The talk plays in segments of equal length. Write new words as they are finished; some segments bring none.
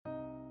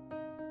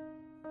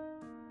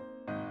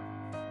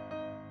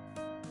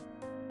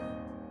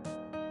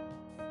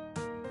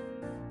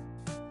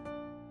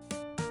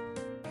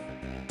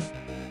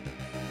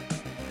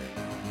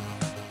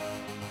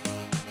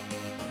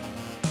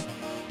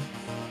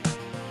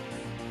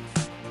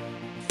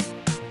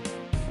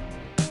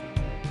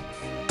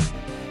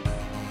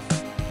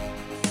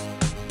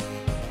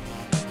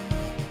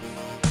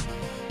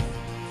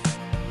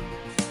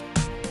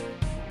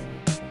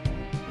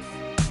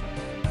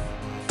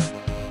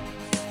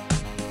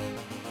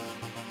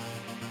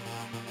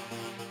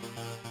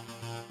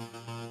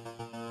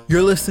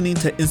You're listening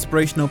to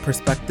Inspirational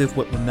Perspective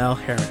with Linnell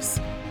Harris.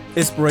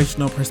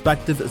 Inspirational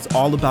Perspective is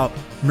all about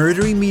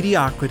murdering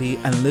mediocrity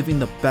and living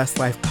the best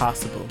life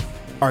possible.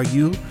 Are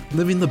you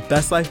living the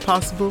best life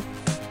possible?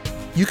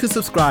 You can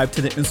subscribe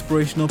to the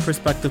Inspirational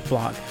Perspective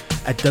blog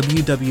at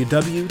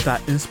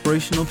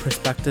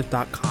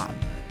www.inspirationalperspective.com.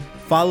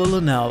 Follow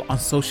Linnell on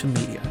social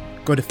media.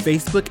 Go to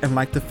Facebook and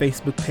like the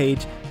Facebook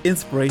page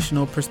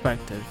Inspirational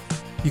Perspective.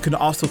 You can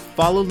also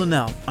follow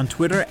Linnell on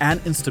Twitter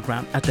and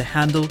Instagram at the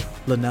handle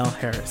Linnell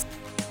Harris.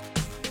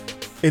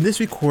 In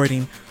this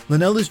recording,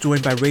 Linnell is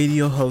joined by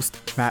radio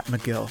host Matt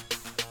McGill.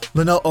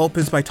 Linnell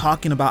opens by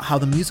talking about how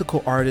the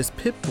musical artist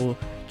Pitbull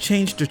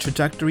changed the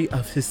trajectory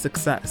of his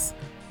success.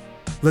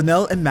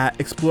 Linnell and Matt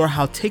explore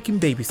how taking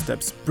baby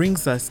steps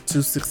brings us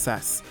to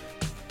success.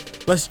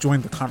 Let's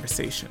join the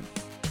conversation.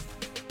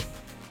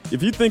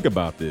 If you think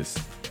about this,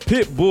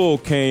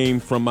 Pitbull came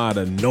from out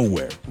of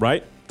nowhere,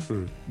 right?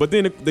 But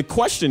then the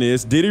question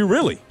is, did he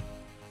really?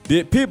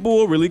 Did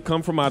Pitbull really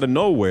come from out of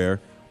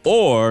nowhere?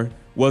 Or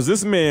was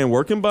this man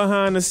working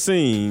behind the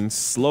scenes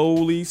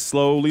slowly?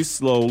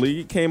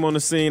 He came on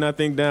the scene, I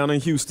think, down in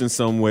Houston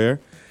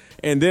somewhere.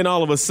 And then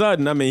all of a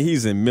sudden,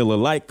 he's in Miller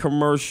Lite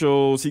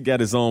commercials. He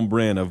got his own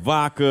brand of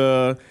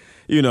vodka.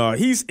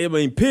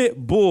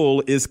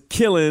 Pitbull is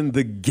killing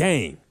the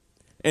game.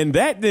 And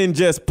that didn't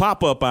just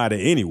pop up out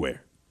of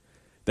anywhere.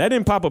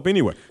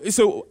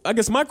 So I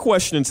guess my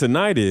question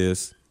tonight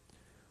is,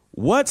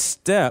 what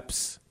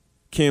steps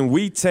can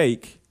we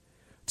take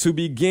to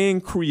begin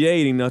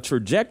creating a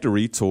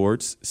trajectory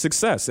towards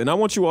success? And I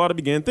want you all to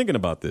begin thinking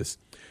about this.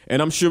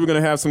 And I'm sure we're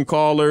going to have some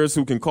callers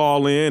who can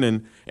call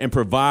in and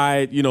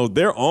provide,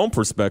 their own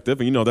perspective.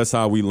 And, that's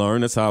how we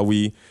learn. That's how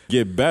we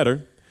get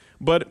better.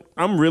 But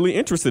I'm really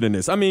interested in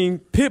this.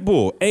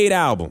 Pitbull, 8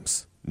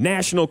 albums,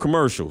 national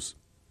commercials.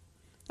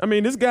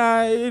 This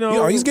guy,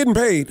 he's getting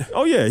paid.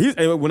 Oh,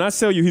 yeah. When I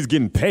tell you he's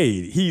getting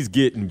paid, he's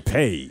getting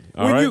paid.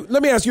 All right?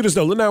 Let me ask you this,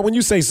 though. Now, when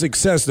you say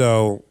success,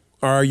 though,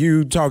 are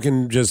you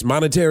talking just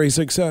monetary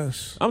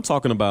success? I'm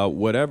talking about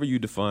whatever you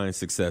define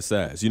success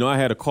as. I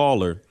had a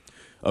caller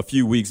a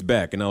few weeks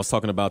back, and I was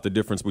talking about the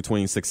difference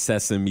between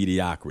success and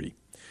mediocrity.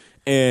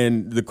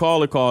 And the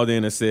caller called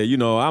in and said,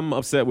 I'm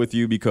upset with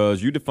you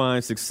because you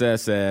define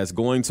success as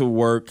going to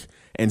work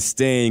and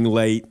staying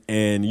late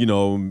and,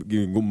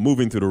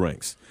 moving through the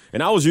ranks.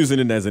 And I was using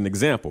it as an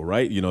example,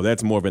 right?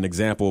 That's more of an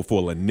example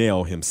for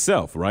Linnell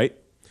himself, right?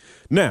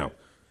 Now,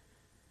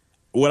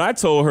 what I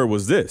told her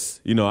was this.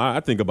 I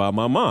think about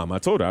my mom. I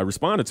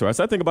responded to her. I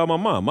said, I think about my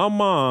mom. My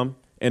mom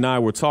and I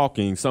were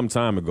talking some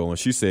time ago, and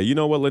she said, you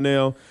know what,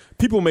 Linnell,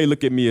 people may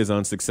look at me as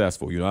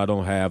unsuccessful. I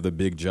don't have the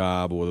big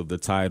job or the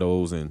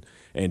titles and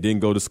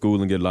didn't go to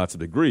school and get lots of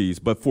degrees.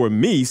 But for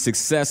me,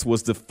 success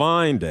was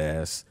defined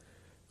as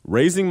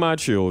raising my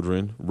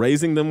children,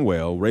 raising them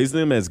well, raising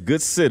them as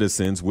good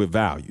citizens with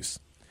values.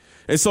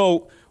 And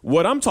so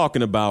what I'm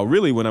talking about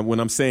really when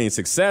I'm saying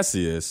success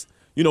is,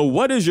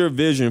 what is your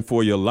vision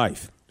for your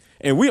life?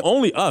 And we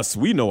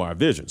know our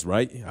visions,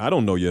 right? I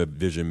don't know your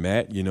vision,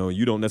 Matt.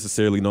 You don't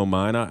necessarily know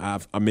mine. I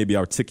maybe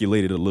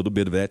articulated a little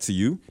bit of that to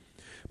you.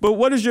 But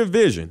what is your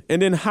vision?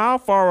 And then how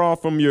far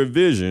off from your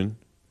vision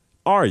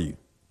are you?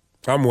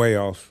 I'm way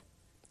off.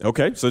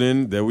 Okay, so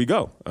then there we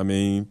go.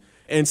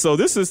 And so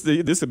this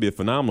would be a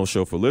phenomenal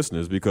show for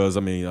listeners because, a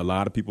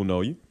lot of people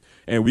know you.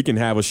 And we can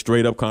have a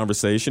straight-up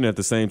conversation at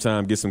the same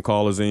time, get some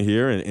callers in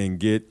here and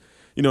get,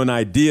 an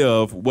idea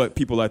of what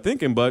people are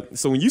thinking. But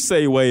so when you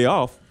say way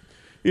off,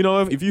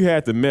 if you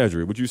had to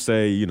measure it, would you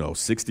say,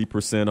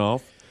 60%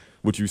 off?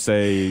 Would you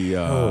say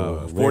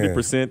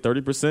 40%,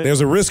 30%?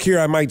 There's a risk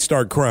here I might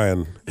start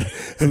crying,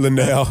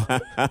 Linnell.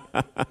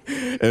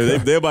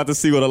 They're about to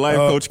see what a life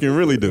coach can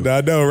really do.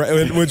 I know,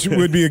 right? Which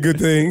would be a good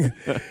thing.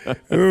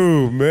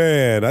 Oh,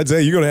 man. I'd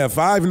say you're going to have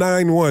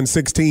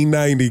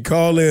 591-1690.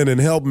 Call in and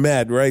help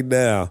Matt right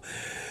now.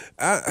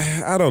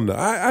 I don't know.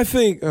 I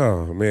think,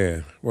 oh,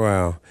 man.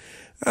 Wow.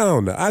 I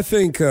don't know. I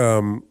think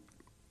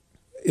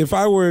if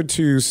I were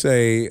to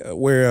say,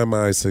 where am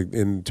I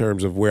in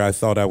terms of where I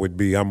thought I would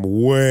be, I'm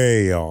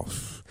way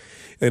off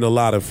in a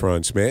lot of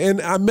fronts, man. And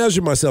I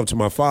measure myself to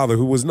my father,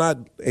 who was not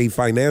a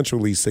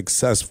financially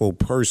successful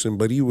person,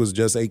 but he was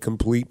just a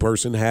complete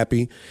person,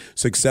 happy,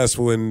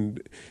 successful in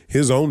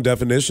his own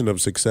definition of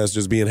success,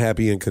 just being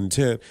happy and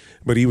content.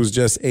 But he was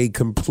just a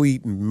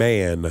complete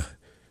man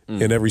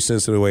in every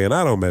sense of the way. And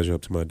I don't measure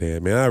up to my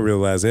dad, man. I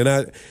realize it.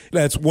 And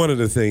that's one of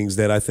the things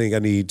that I think I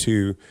need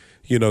to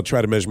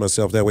try to measure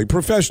myself that way.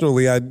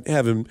 Professionally, I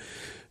haven't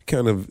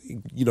kind of,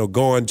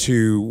 gone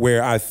to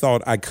where I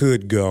thought I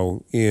could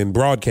go in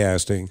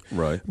broadcasting.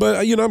 Right.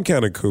 But, I'm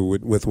kind of cool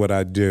with what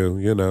I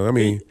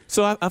do,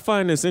 So I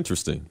find this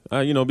interesting,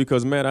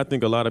 because, Matt, I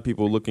think a lot of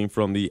people looking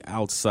from the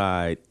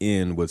outside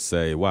in would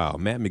say, wow,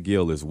 Matt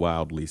McGill is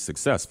wildly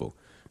successful.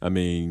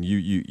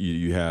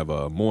 You have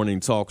a morning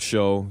talk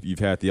show. You've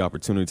had the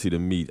opportunity to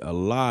meet a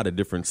lot of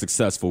different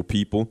successful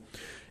people.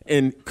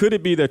 And could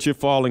it be that you're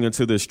falling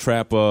into this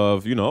trap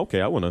of,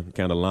 okay, I want to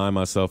kind of line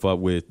myself up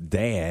with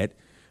dad,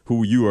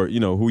 who you are,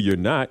 who you're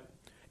not.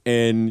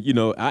 And,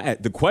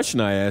 the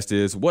question I asked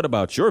is, what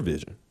about your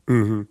vision?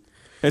 Mm-hmm.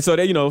 And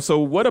so, so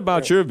what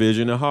about your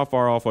vision and how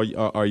far off are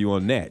you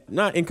on that?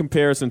 Not in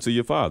comparison to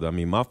your father. I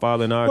mean, my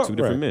father and I are two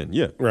different men.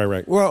 Yeah.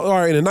 Right. Well, all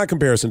right. And not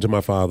comparison to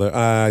my father.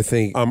 I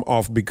think I'm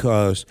off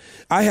because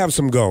I have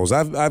some goals.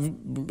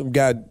 I've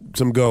got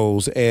some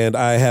goals and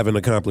I haven't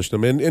accomplished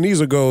them. And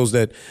these are goals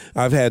that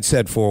I've had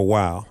set for a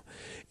while.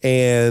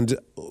 And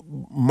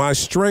my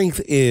strength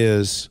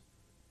is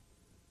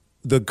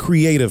the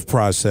creative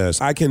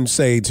process. I can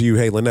say to you,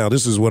 hey, Linnell,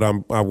 this is what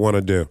I want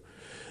to do.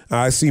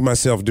 I see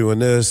myself doing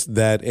this,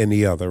 that, and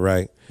the other,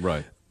 right?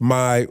 Right.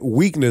 My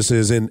weakness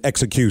is in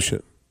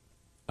execution.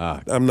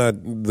 I'm not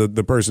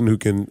the person who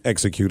can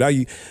execute.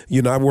 I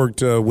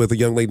worked with a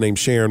young lady named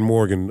Sharon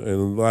Morgan, and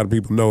a lot of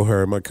people know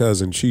her, my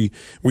cousin.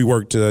 We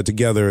worked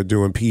together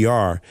doing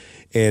PR,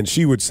 and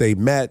she would say,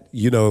 Matt,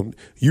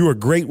 you are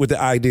great with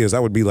the ideas. I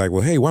would be like,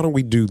 well, hey, why don't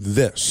we do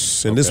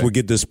this? And this would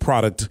get this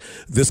product,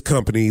 this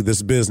company,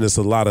 this business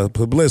a lot of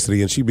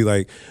publicity. And she'd be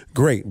like,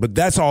 great. But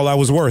that's all I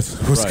was worth.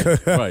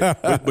 Right.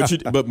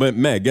 But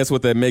Matt, guess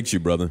what that makes you,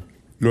 brother?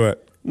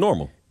 What?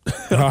 Normal.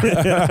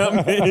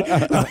 I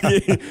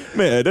mean,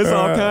 man, there's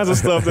all kinds of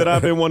stuff that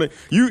I've been wanting.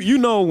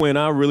 When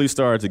I really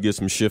started to get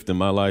some shift in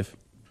my life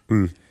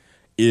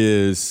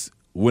is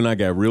when I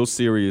got real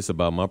serious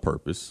about my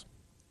purpose.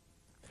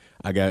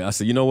 I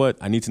said, you know what?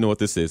 I need to know what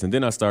this is. And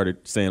then I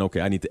started saying,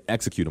 okay, I need to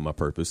execute on my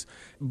purpose.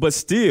 But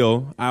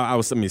still,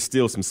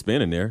 still some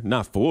spin in there,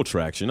 not full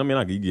traction. I mean,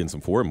 I could get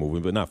some forward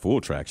movement, but not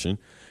full traction.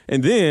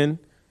 And then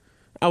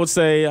I would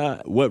say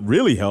what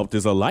really helped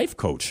is a life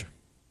coach.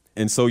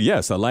 And so,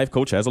 yes, a life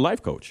coach has a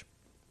life coach.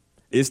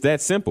 It's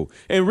that simple.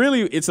 And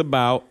really, it's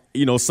about,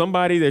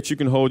 somebody that you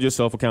can hold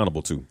yourself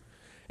accountable to.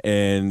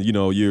 And,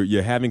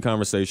 you're having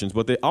conversations,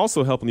 but they're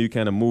also helping you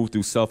kind of move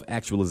through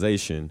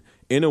self-actualization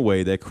in a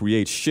way that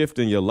creates shift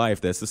in your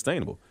life that's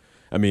sustainable.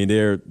 I mean,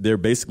 they're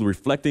basically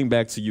reflecting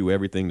back to you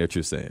everything that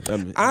you're saying.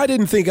 I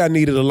didn't think I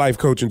needed a life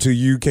coach until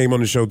you came on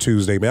the show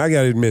Tuesday, man. I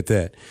got to admit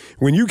that.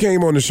 When you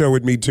came on the show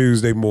with me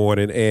Tuesday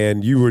morning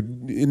and you were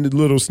in the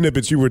little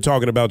snippets you were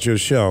talking about your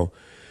show,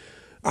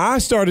 I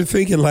started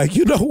thinking, like,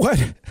 you know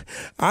what?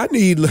 I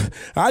need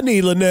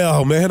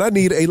Linnell, man. I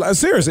need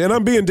seriously, and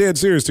I'm being dead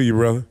serious to you,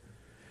 brother.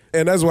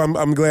 And that's why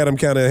I'm glad I'm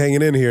kind of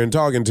hanging in here and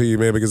talking to you,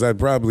 man, because I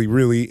probably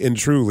really and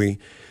truly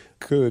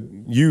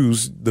could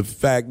use the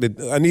fact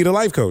that I need a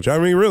life coach. I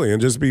mean, really,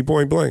 and just be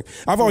point blank.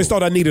 I've always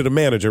thought I needed a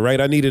manager,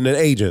 right? I needed an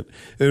agent.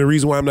 And the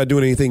reason why I'm not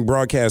doing anything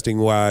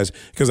broadcasting-wise,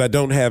 because I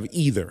don't have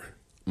either.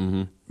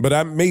 Mm-hmm.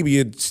 But maybe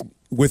it's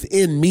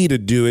within me to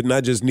do it, and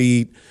I just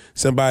need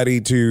somebody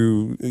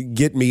to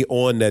get me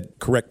on that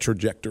correct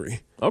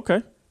trajectory.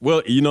 Okay.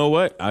 Well, you know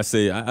what? I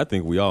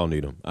think we all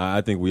need them.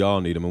 I think we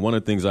all need them. And one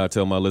of the things I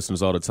tell my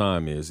listeners all the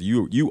time is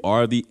you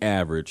are the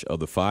average of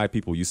the 5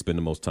 people you spend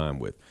the most time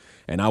with.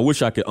 And I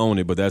wish I could own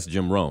it, but that's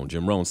Jim Rohn.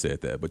 Jim Rohn said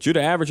that. But you're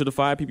the average of the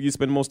 5 people you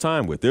spend the most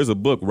time with. There's a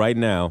book right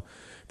now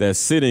that's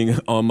sitting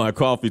on my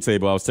coffee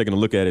table. I was taking a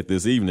look at it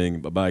this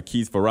evening by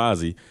Keith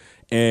Ferrazzi.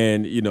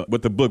 And,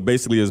 what the book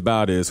basically is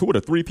about is who are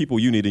the 3 people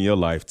you need in your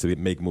life to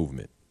make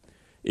movement?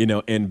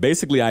 And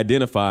basically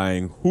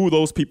identifying who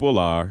those people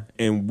are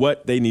and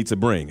what they need to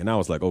bring. And I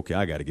was like, okay,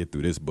 I got to get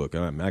through this book.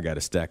 I got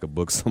a stack of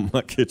books on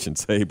my kitchen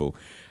table.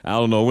 I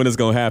don't know when it's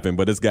going to happen,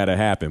 but it's got to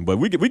happen. But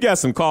we got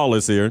some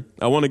callers here.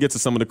 I want to get to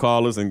some of the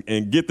callers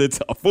and get the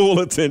full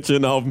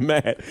attention of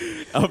Matt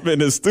up in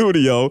the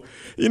studio.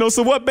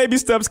 So what baby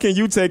steps can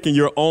you take in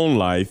your own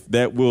life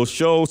that will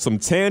show some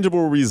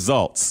tangible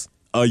results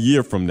a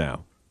year from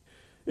now?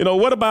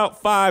 What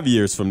about 5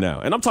 years from now?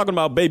 And I'm talking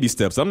about baby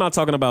steps. I'm not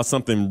talking about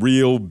something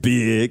real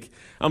big.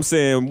 I'm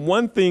saying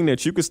one thing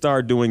that you could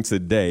start doing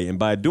today. And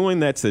by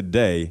doing that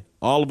today,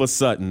 all of a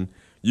sudden,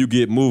 you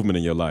get movement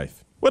in your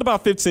life. What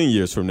about 15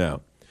 years from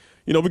now?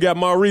 We got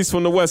Maurice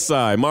from the West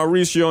Side.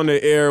 Maurice, you're on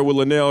the air with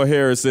Linnell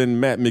Harris and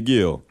Matt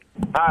McGill.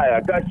 Hi, I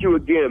got you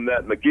again,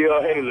 Matt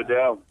McGill. Hey,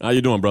 Liddell. How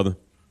you doing, brother?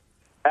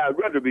 I'd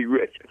rather be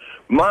rich.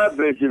 My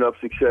vision of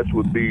success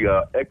would be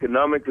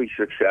economically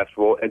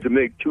successful and to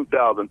make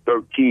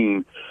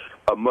 2013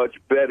 a much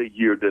better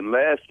year than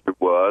last year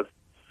was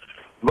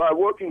by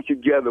working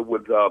together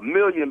with a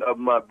million of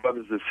my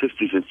brothers and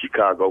sisters in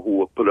Chicago who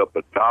will put up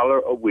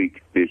 $1 a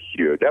week this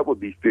year. That would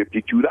be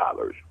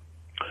 $52.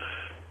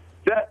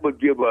 That would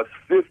give us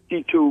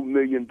 $52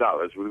 million.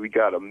 We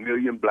got 1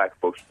 million black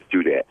folks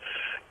to do that.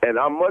 And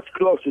I'm much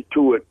closer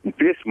to it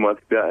this month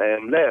than I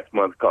am last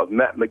month because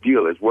Matt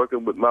McGill is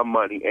working with my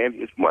money and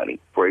his money.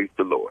 Praise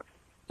the Lord.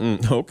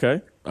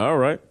 Okay. All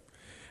right.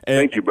 And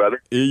thank you,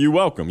 brother. You're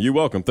welcome. You're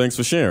welcome. Thanks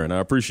for sharing. I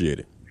appreciate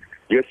it.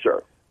 Yes,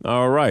 sir.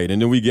 All right.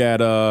 And then we got,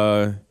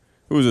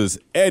 who's this?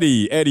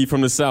 Eddie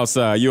from the South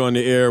Side. You're on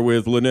the air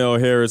with Linnell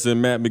Harris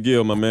and Matt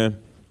McGill, my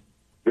man.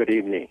 Good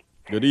evening.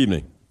 Good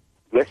evening.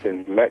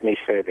 Listen, let me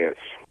say this.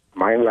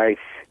 My life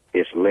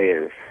is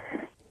lived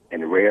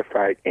in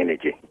rarefied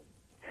energy,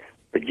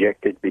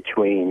 projected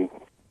between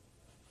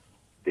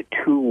the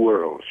 2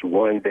 worlds,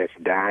 one that's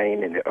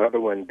dying and the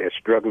other one that's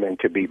struggling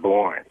to be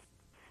born.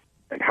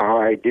 And how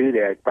I do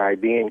that by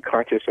being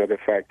conscious of the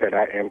fact that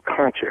I am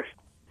conscious.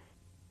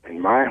 And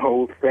my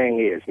whole thing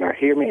is, now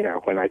hear me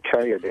now when I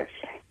tell you this,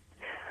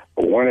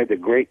 one of the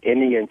great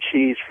Indian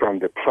chiefs from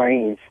the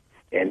plains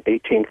in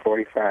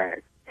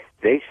 1845.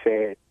 They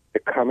said the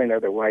coming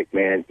of the white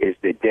man is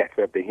the death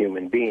of the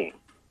human being.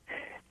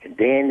 And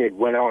then it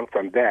went on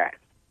from that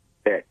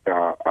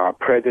our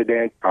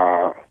president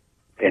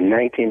in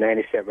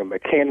 1997,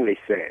 McKinley,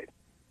 said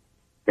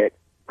that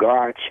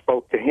God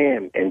spoke to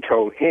him and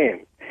told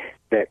him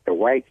that the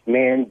white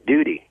man's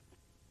duty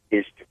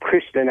is to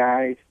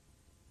Christianize,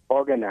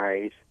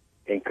 organize,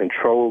 and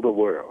control the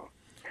world.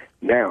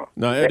 Now,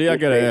 Eddie, I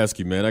got to ask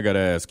you, man. I got to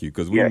ask you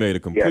because we made a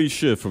complete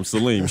shift from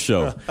Salim's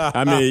show.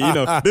 I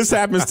mean, this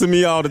happens to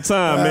me all the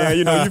time,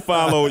 man.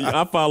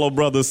 I follow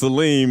Brother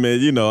Salim,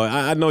 and,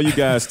 I know you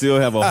guys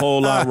still have a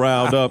whole lot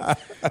riled up.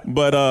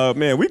 But,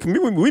 man,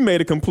 we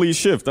made a complete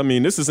shift. I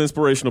mean, this is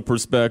Inspirational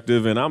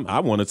Perspective, and I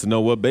wanted to know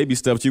what baby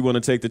steps you want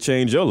to take to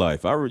change your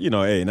life. I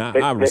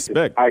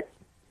respect.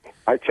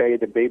 I tell you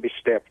the baby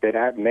step that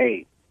I've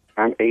made.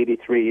 I'm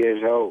 83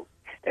 years old,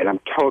 and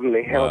I'm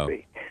totally healthy.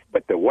 Wow.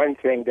 But the one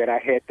thing that I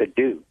had to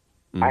do,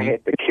 I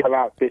had to kill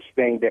out this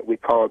thing that we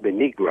call the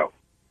Negro.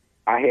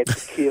 I had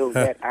to kill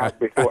that out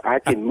before I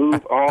can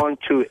move on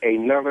to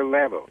another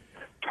level.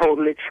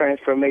 Totally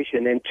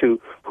transformation into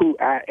who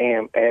I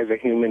am as a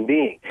human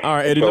being. All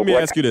right, Eddie, let me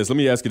ask you this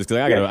because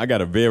I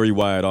got a very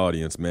wide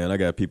audience, man. I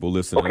got people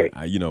listening,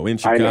 in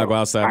Chicago,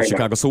 outside of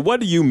Chicago. So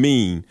what do you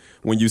mean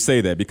when you say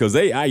that? Because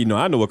I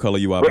know what color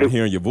you are by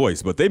hearing your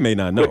voice, but they may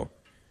not know.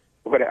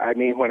 What I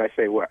mean when I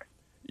say what?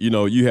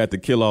 You had to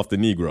kill off the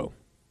Negro.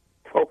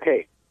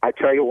 Okay, I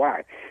tell you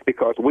why.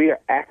 Because we are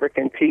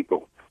African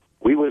people.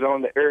 We was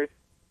on the earth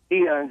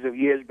eons of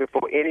years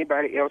before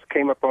anybody else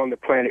came up on the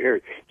planet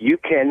Earth. You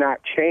cannot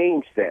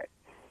change that.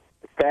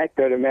 The fact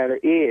of the matter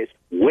is,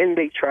 when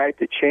they tried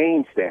to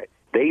change that,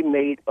 they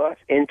made us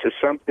into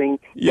something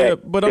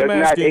that does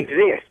not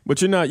exist.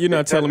 But you're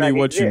not telling me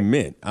what you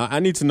meant.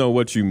 I need to know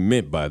what you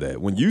meant by that.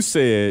 When you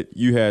said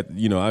you had,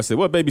 I said,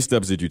 what baby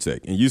steps did you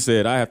take? And you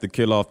said, I have to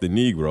kill off the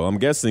Negro. I'm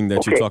guessing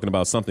that you're talking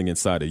about something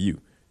inside of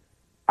you.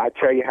 I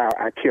tell you how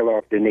I kill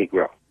off the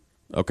Negro.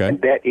 Okay.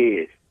 And that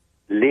is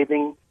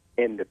living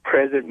in the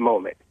present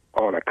moment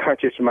on a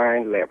conscious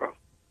mind level.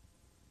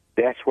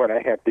 That's what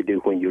I have to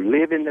do. When you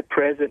live in the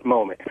present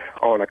moment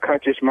on a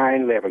conscious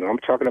mind level, I'm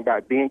talking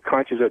about being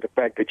conscious of the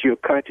fact that you're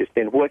conscious,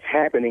 then what's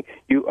happening,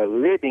 you are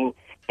living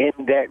in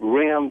that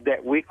realm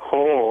that we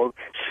call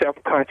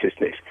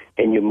self-consciousness,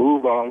 and you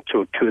move on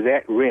to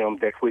that realm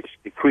that which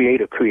the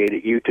Creator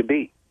created you to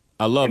be.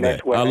 I love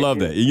that. I love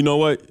that. You know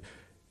what?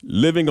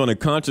 Living on a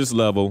conscious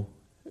level,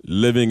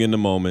 living in the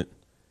moment,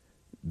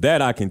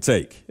 that I can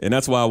take. And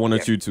that's why I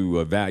wanted you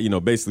to,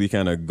 basically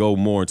kind of go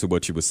more into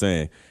what you were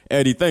saying.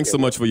 Eddie, thanks so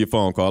much for your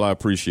phone call. I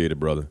appreciate it,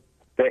 brother.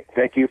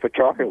 Thank you for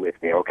talking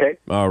with me, okay?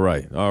 All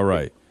right.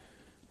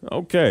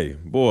 Okay.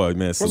 Boy,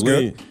 man,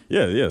 Salim.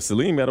 Yeah,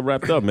 Salim had it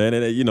wrapped up, man.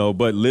 And,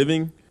 but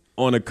living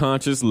on a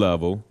conscious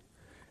level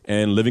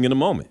and living in the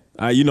moment.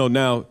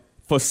 Now,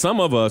 for some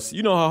of us,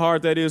 you know how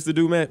hard that is to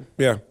do, Matt?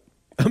 Yeah.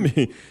 I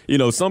mean,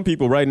 some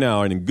people right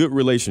now are in good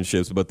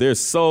relationships, but they're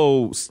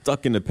so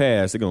stuck in the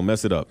past, they're going to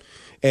mess it up.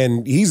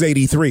 And he's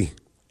 83.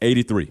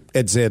 83.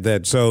 Ed said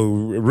that. So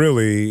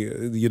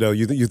really,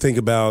 you think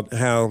about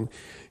how,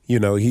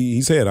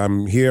 he said,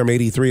 I'm here, I'm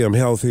 83, I'm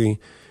healthy.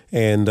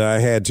 And I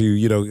had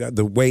to,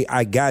 the way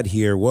I got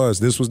here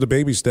this was the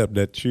baby step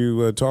that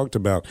you talked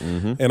about.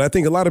 Mm-hmm. And I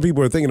think a lot of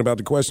people are thinking about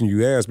the question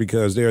you asked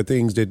because there are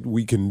things that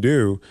we can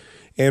do.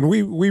 And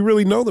we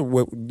really know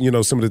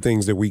that some of the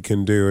things that we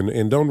can do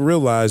and don't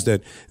realize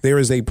that there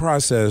is a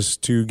process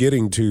to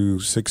getting to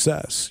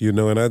success,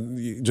 and I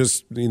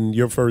just in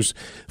your first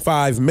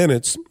 5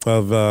 minutes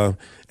of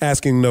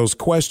asking those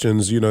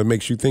questions, it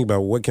makes you think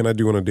about what can I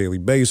do on a daily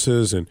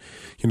basis and,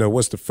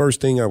 what's the first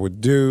thing I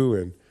would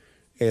do.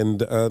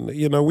 And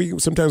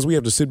sometimes we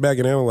have to sit back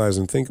and analyze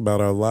and think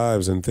about our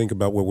lives and think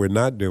about what we're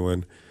not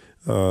doing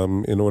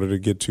in order to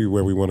get to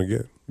where we want to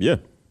get. Yeah.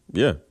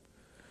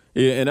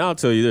 Yeah, and I'll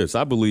tell you this.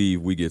 I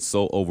believe we get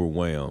so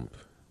overwhelmed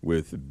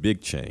with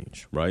big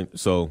change, right?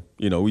 So,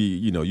 you know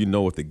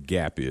what the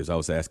gap is. I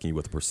was asking you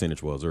what the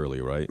percentage was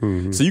earlier, right?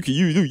 Mm-hmm. So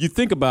you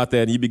think about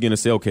that and you begin to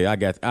say, okay,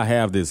 I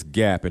have this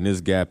gap, and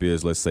this gap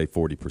is, let's say,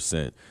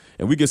 40%.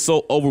 And we get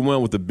so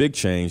overwhelmed with the big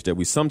change that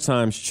we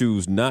sometimes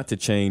choose not to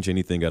change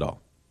anything at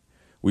all.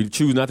 We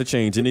choose not to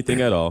change anything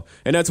at all.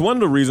 And that's one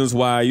of the reasons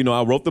why,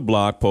 I wrote the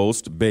blog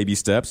post, Baby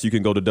Steps. You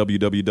can go to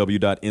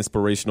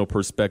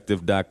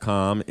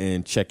www.inspirationalperspective.com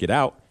and check it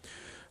out.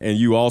 And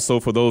you also,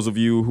 for those of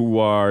you who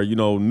are,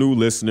 new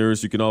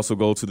listeners, you can also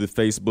go to the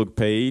Facebook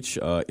page,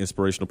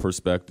 Inspirational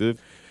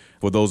Perspective.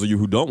 For those of you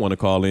who don't want to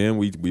call in,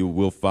 we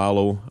will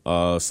follow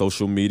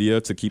social media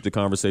to keep the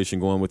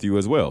conversation going with you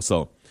as well.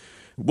 So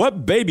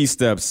what baby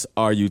steps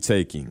are you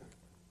taking?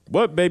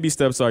 What baby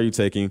steps are you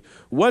taking?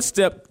 What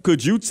step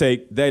could you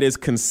take that is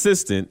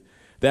consistent,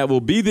 that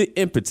will be the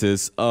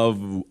impetus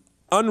of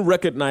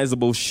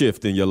unrecognizable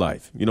shift in your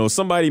life?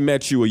 Somebody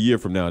met you a year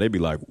from now, they'd be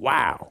like,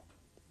 wow,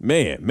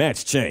 man,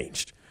 Matt's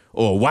changed.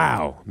 Or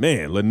wow,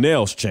 man,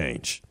 Linnell's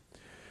changed.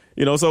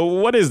 So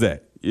what is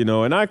that? You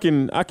know, and I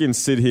can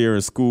sit here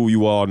and school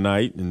you all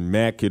night, and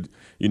Matt could,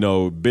 you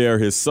know, bare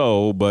his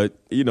soul, but,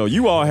 you know,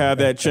 you all have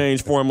that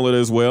change formula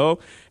as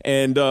well.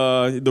 And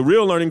the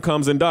real learning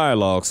comes in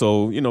dialogue.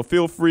 So, you know,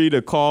 feel free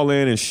to call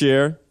in and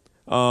share.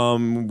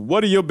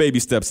 What are your baby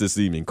steps this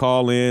evening?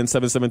 Call in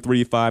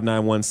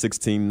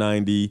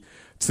 773-591-1690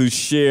 to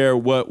share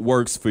what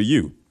works for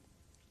you,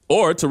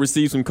 or to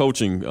receive some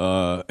coaching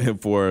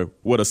for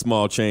what a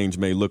small change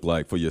may look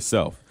like for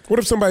yourself. What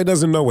if somebody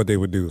doesn't know what they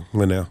would do,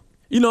 Linnell?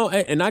 You know,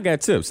 and I got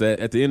tips.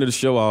 At the end of the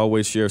show, I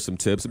always share some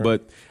tips.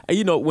 But,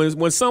 you know,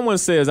 when someone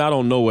says, I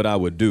don't know what I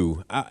would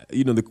do,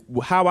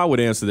 how I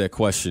would answer that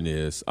question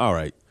is, all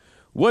right,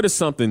 what is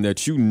something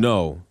that you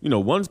know,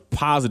 one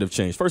positive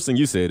change? First thing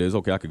you said is,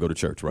 okay, I could go to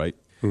church, right?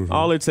 Mm-hmm.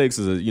 All it takes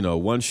is,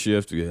 one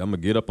shift. I'm going to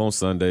get up on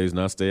Sundays,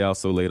 not stay out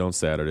so late on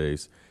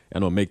Saturdays,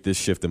 and I'll make this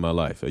shift in my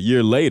life. A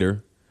year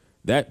later,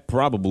 that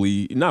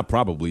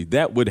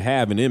would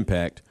have an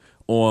impact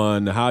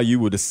on how you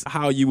were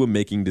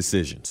making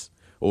decisions,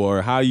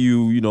 or how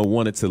you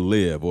wanted to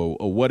live, or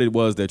what it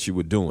was that you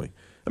were doing.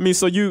 I mean,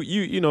 so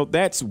you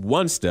that's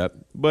one step,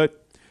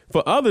 but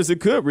for others it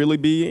could really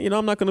be,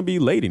 I'm not going to be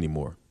late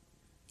anymore.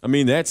 I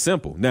mean, that's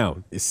simple.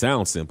 Now, it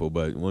sounds simple,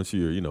 but once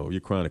you're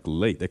chronically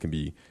late,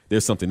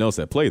 there's something else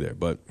at play there.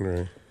 But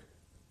right.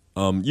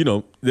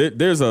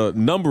 There's a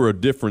number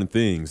of different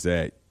things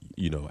that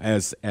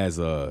as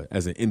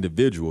an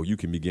individual you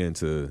can begin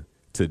to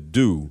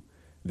do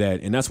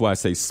that, and that's why I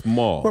say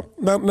small.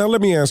 Well, now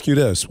let me ask you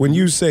this: when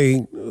you say,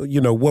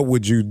 what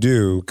would you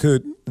do?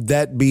 Could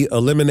that be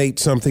eliminate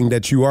something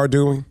that you are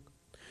doing?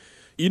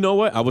 You know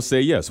what? I would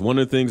say yes. One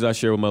of the things I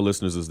share with my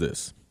listeners is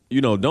this.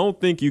 Don't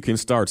think you can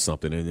start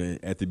something.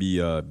 And at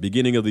the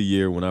beginning of the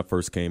year when I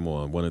first came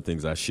on, one of the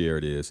things I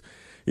shared is,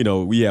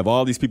 we have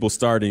all these people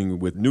starting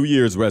with New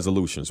Year's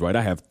resolutions, right?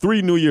 I have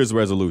 3 New Year's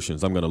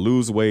resolutions. I'm going to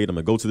lose weight. I'm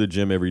going to go to the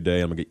gym every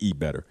day. I'm going to eat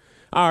better.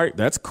 All right,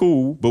 that's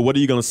cool. But what are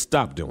you going to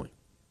stop doing?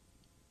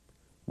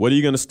 What are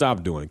you going to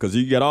stop doing? Because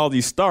you got all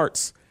these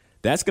starts.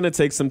 That's going to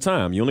take some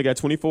time. You only got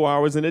 24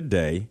 hours in a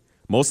day.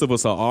 Most of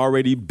us are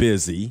already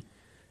busy.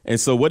 And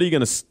so what are you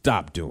going to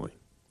stop doing?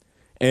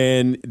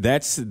 And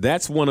that's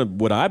one of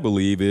what I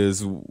believe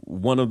is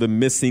one of the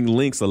missing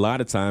links a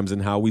lot of times in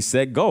how we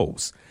set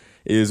goals.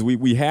 Is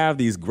we have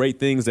these great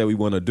things that we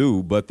want to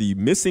do, but the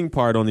missing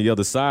part on the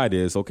other side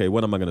is, okay,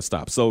 when am I going to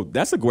stop? So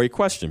that's a great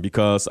question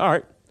because, all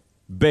right,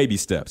 baby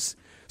steps.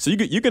 So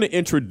you're going to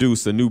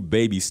introduce a new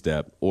baby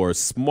step or a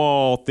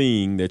small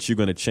thing that you're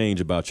going to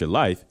change about your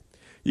life.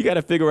 You got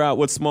to figure out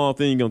what small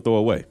thing you're going to throw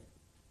away.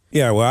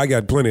 Yeah, well, I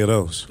got plenty of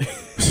those.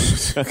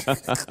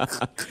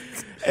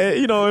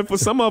 And for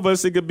some of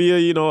us, it could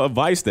be a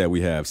vice that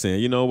we have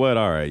saying, you know what,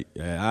 all right,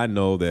 I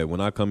know that when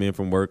I come in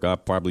from work, I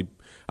probably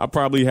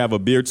have a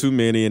beer too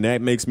many, and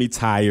that makes me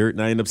tired,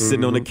 and I end up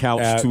sitting on the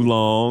couch too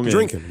long.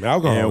 Drinking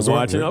alcohol. And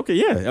watching. Okay,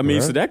 yeah. I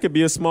mean, so that could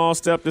be a small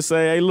step to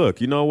say, hey,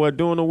 look, you know what,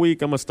 during the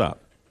week, I'm going to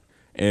stop.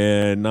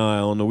 And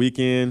on the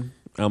weekend,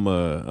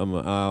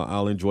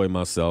 I'll enjoy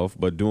myself.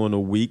 But during the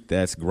week,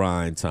 that's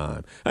grind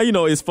time.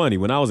 It's funny.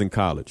 When I was in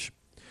college,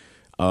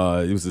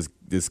 it was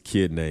this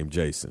kid named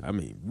Jason. I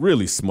mean,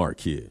 really smart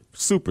kid,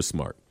 super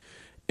smart.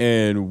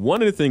 And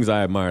one of the things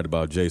I admired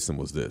about Jason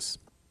was this.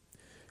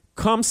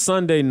 Come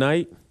Sunday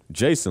night,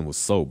 Jason was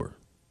sober,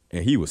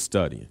 and he was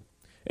studying.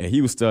 And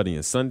he was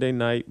studying Sunday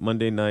night,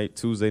 Monday night,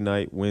 Tuesday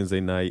night,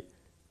 Wednesday night.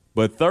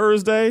 But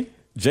Thursday,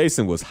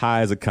 Jason was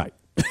high as a kite.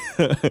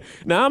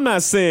 Now, I'm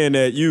not saying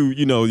that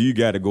you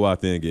got to go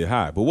out there and get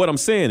high. But what I'm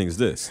saying is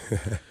this,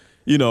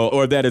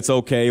 or that it's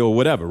okay or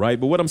whatever, right?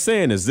 But what I'm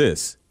saying is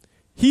this.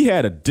 He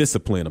had a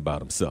discipline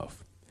about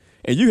himself.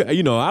 And,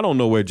 I don't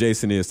know where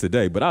Jason is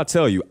today, but I'll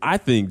tell you, I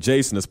think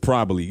Jason is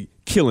probably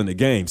killing the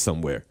game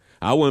somewhere.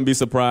 I wouldn't be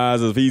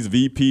surprised if he's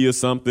VP or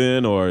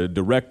something or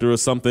director or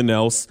something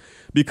else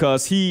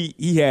because he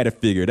had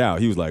it figured out.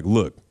 He was like,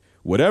 look,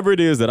 whatever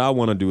it is that I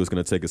want to do is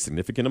going to take a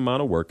significant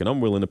amount of work, and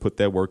I'm willing to put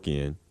that work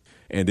in,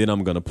 and then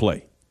I'm going to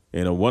play.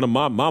 And one of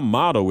my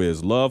motto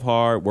is love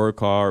hard, work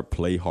hard,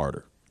 play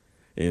harder.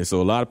 And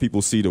so a lot of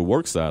people see the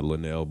work side,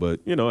 Linnell, but,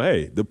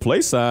 hey, the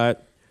play side,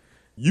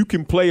 you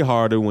can play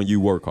harder when you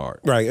work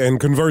hard. Right. And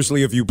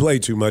conversely, if you play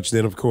too much,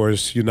 then, of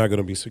course, you're not going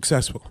to be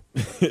successful.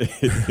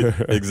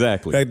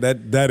 Exactly.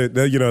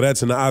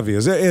 That's an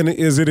obvious. And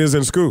as it is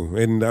in school.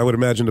 And I would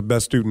imagine the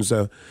best students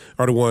are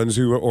the ones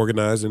who are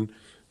organized and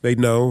they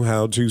know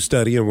how to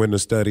study and when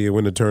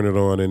to turn it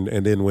on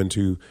and then when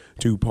to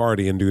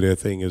party and do their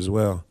thing as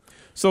well.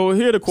 So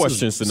here are the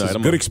questions tonight. It's a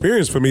good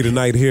experience for me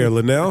tonight here,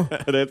 Linnell.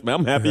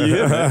 I'm happy you're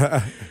here,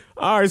 man.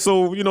 All right,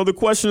 so, the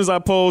questions I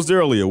posed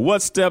earlier.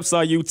 What steps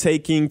are you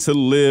taking to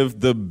live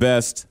the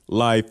best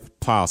life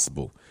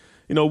possible?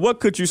 What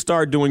could you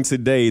start doing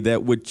today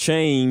that would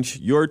change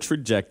your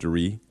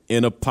trajectory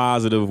in a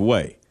positive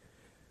way?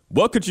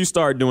 What could you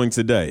start doing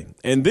today?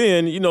 And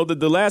then,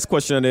 the last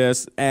question I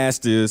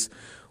asked is,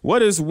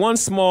 what is one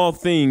small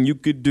thing you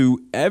could do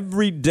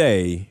every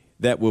day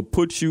that will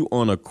put you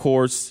on a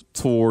course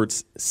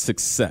towards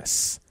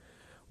success?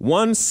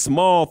 one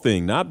small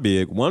thing, not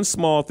big, one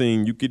small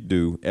thing you could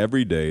do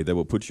every day that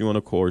will put you on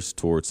a course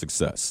towards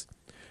success.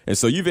 And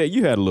so you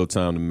had a little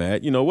time to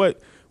Matt. You know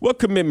what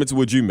commitments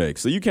would you make?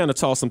 So you kind of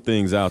toss some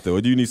things out there,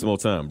 or do you need some more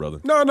time,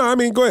 brother? No, I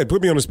mean, go ahead.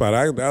 Put me on the spot.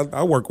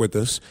 I'll work with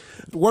this.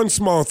 One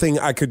small thing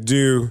I could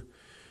do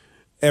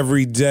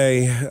every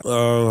day.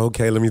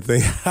 Okay, let me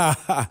think.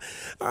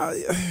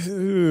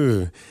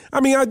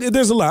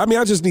 There's a lot. I mean,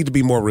 I just need to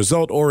be more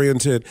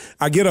result-oriented.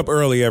 I get up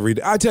early every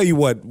day. I tell you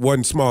what,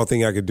 one small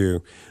thing I could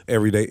do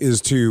every day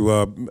is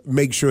to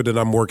make sure that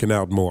I'm working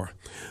out more.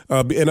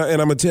 And I'm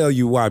going to tell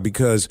you why,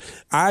 because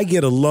I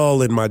get a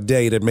lull in my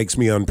day that makes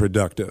me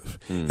unproductive.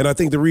 And I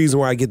think the reason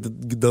why I get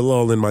the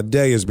lull in my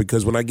day is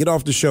because when I get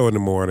off the show in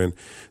the morning,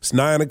 it's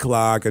 9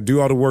 o'clock, I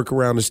do all the work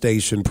around the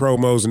station,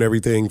 promos and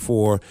everything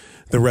for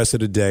the rest of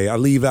the day. I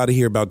leave out of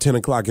here about 10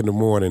 o'clock in the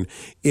morning.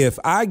 If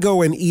I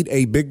go and eat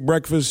a big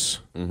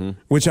breakfast,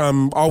 which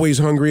I'm always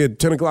hungry at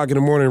 10 o'clock in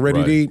the morning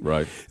ready to eat,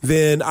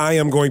 then I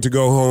am going to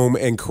go home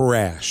and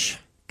crash.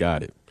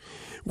 Got it.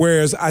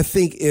 Whereas I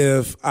think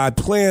if I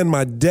plan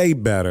my day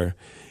better,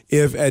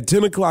 if at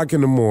 10 o'clock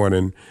in the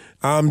morning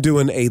I'm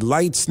doing a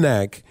light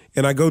snack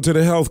and I go to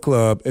the health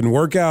club and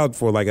work out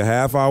for like a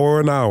half hour or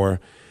an hour,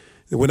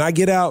 when I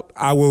get out,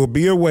 I will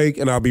be awake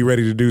and I'll be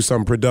ready to do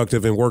something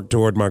productive and work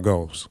toward my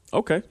goals.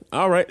 Okay.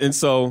 All right. And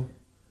so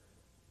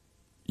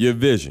your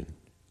vision.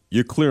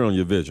 You're clear on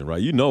your vision,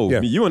 right? You know,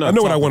 you and I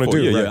know what I want to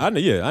do. I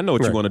know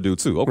what you want to do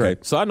too. Okay.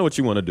 Right. So I know what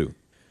you want to do.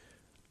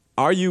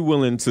 Are you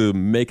willing to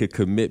make a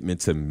commitment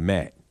to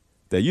Matt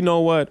that, you know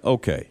what?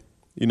 Okay.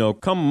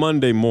 Come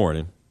Monday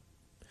morning,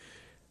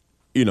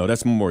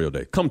 that's Memorial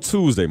Day. Come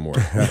Tuesday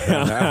morning.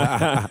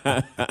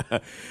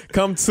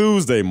 Come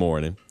Tuesday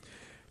morning.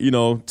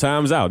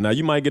 Time's out. Now,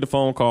 you might get a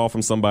phone call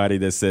from somebody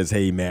that says,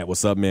 hey, Matt,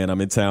 what's up, man? I'm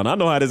in town. I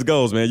know how this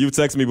goes, man. You've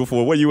texted me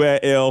before. Where you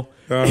at, L?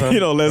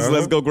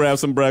 Let's go grab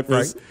some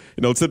breakfast.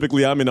 Right.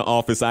 Typically I'm in the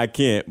office. I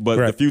can't. But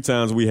the few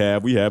times we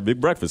have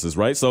big breakfasts,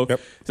 right? So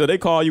so they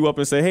call you up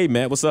and say, hey,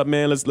 Matt, what's up,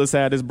 man? Let's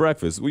have this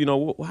breakfast.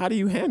 How do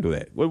you handle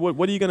that?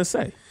 What are you going to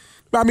say?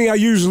 I mean, I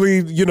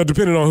usually,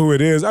 depending on who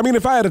it is. I mean,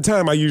 if I had a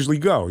time, I usually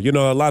go.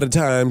 A lot of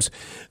times.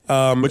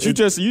 But you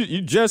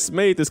just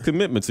made this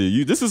commitment to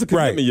you. This is a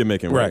commitment you're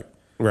making, right?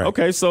 Right.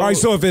 Okay, so all right,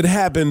 so if it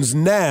happens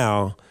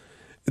now,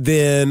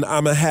 then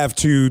I'm going to have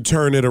to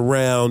turn it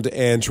around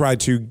and try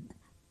to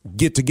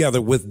get together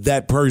with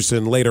that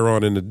person later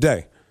on in the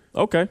day.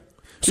 Okay.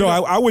 So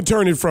I would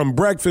turn it from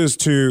breakfast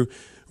to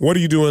what are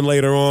you doing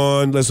later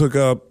on? Let's hook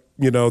up,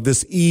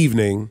 this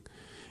evening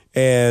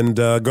and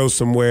go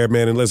somewhere,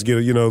 man, and let's get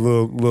a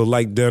little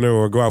light dinner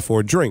or go out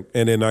for a drink.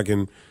 And then I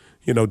can,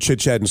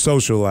 chit-chat and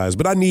socialize.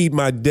 But I need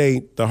my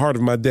day, the heart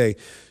of my day,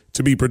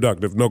 to be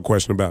productive, no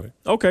question about it.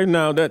 Okay,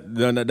 now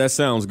that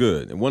sounds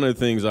good. And one of the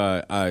things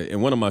I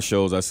in one of my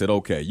shows I said,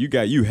 okay,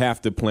 you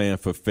have to plan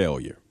for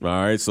failure. All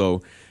right,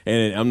 so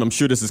and I'm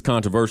sure this is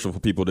controversial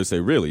for people to say,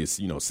 really, it's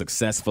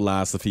success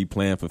philosophy,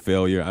 plan for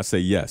failure. I say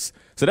yes.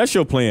 So that's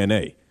your plan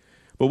A.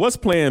 But what's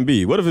plan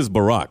B? What if it's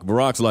Barack?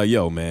 Barack's like,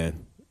 yo,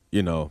 man,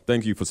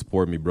 thank you for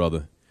supporting me,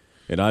 brother.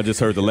 And I just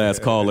heard the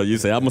last caller. You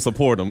say I'm gonna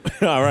support him.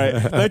 All right,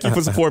 thank you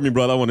for supporting me,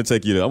 brother. I want to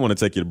take you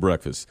to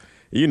breakfast.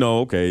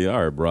 Okay,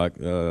 all right, Brock.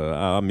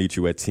 I'll meet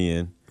you at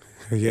 10.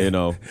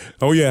 Yeah.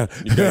 Oh yeah.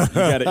 You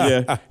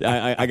gotta,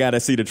 I gotta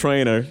see the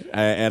trainer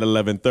at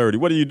 11:30.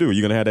 What do?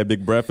 You gonna have that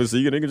big breakfast? Are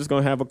you just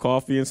gonna have a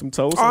coffee and some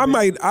toast?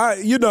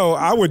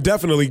 I would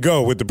definitely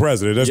go with the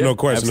president. There's no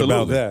question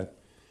about that.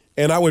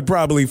 And I would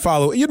probably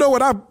follow. You know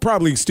what? I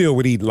probably still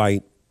would eat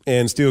light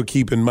and still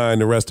keep in mind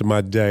the rest of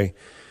my day.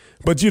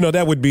 But,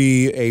 that would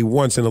be a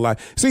once in a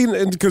life. See,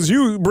 because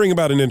you bring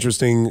about an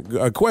interesting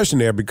question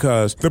there,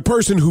 because the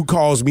person who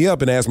calls me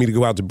up and asks me to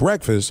go out to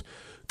breakfast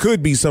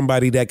could be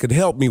somebody that could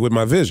help me with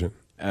my vision.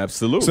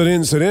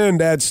 Absolutely. So then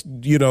that's,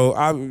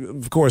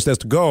 of course, that's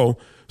the goal.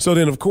 So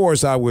then, of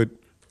course, I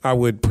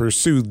would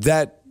pursue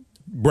that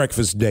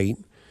breakfast date,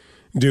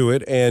 do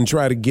it, and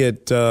try to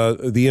get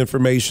the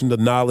information, the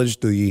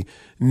knowledge, the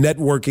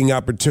networking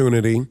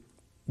opportunity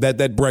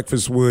that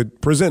breakfast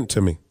would present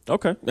to me.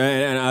 Okay,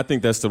 and I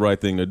think that's the right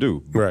thing to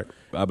do. Right.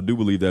 I do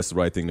believe that's the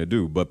right thing to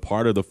do. But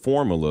part of the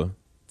formula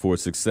for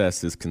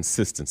success is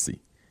consistency.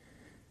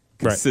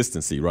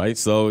 Consistency, right?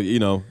 So,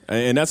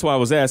 and that's why I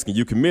was asking.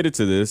 You committed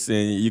to this,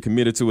 and you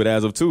committed to it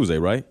as of Tuesday,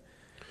 right?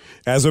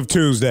 As of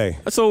Tuesday.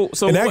 So,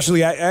 and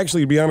actually,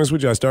 to be honest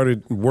with you, I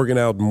started working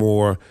out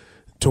more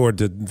toward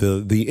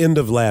the end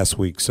of last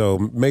week. So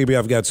maybe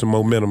I've got some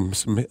momentum,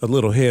 a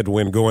little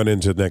headwind going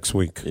into next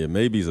week. Yeah,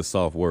 maybe is a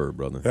soft word,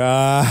 brother. All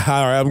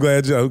right, I'm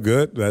glad you.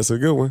 Good, that's a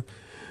good one.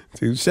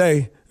 Touche.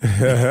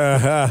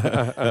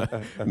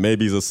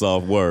 Maybe's a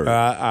soft word.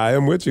 I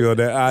am with you on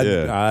that.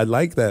 I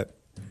like that.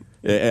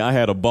 Yeah, I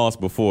had a boss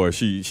before.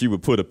 She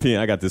would put a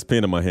pen. I got this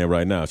pen in my hand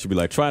right now. She'd be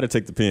like, "Try to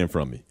take the pen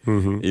from me,"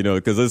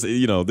 because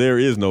there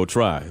is no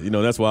try.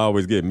 That's why I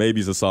always get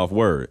maybe's a soft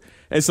word.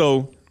 And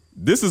so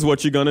this is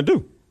what you're gonna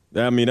do.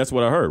 I mean, that's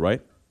what I heard,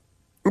 right?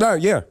 No,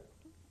 yeah.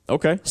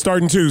 Okay.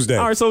 Starting Tuesday.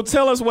 All right, so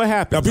tell us what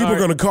happened. Now, people are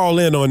going to call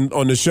in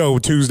on the show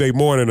Tuesday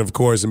morning, of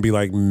course, and be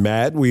like,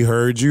 Matt, we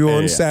heard you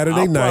on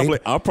Saturday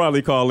night. I'll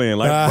probably call in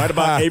like right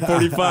about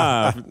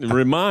 8:45 and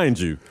remind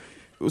you.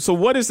 So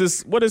what is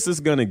this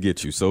going to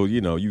get you? So,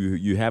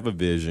 you have a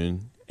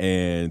vision,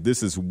 and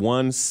this is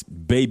one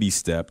baby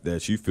step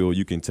that you feel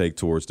you can take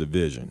towards the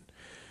vision.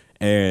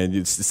 And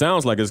it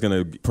sounds like it's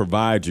going to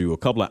provide you a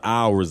couple of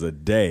hours a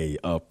day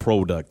of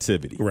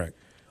productivity. Right.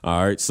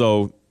 All right.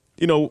 So,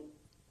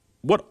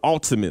 what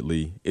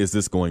ultimately is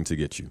this going to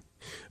get you?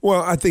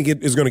 Well, I think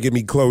it is going to get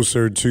me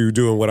closer to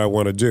doing what I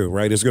want to do,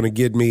 right? It's going to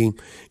get me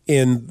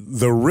in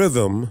the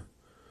rhythm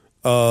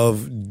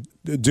of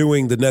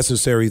doing the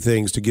necessary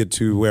things to get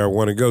to where I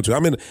want to go to.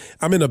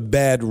 I'm in a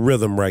bad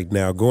rhythm right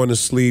now. Going to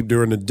sleep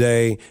during the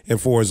day,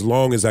 and for as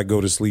long as I go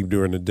to sleep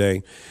during the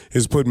day,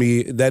 has put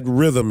me, that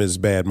rhythm is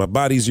bad. My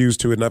body's used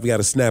to it, and I've got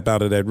to snap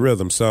out of that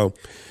rhythm. So,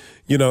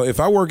 if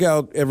I work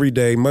out every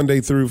day,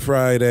 Monday through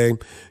Friday,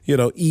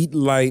 eat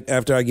light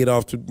after I get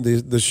off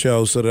the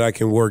show so that I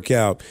can work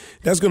out,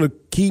 that's going to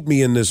keep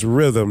me in this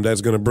rhythm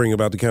that's going to bring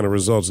about the kind of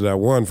results that I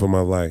want for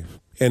my life.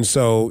 And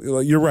so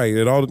you're right.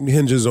 It all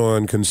hinges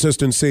on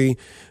consistency,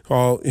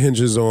 all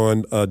hinges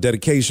on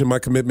dedication, my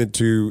commitment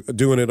to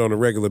doing it on a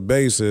regular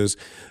basis.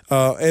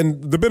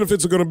 And the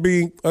benefits are going to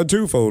be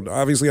twofold.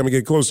 Obviously, I'm going to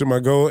get closer to my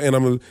goal, and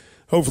I'm going to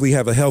hopefully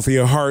have a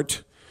healthier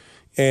heart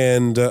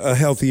and a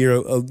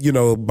healthier,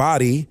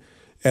 body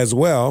as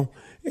well.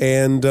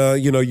 And,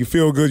 you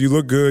feel good, you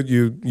look good,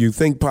 you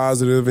think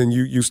positive, and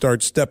you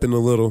start stepping a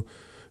little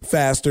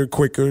faster,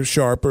 quicker,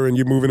 sharper, and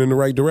you're moving in the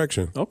right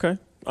direction. Okay.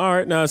 All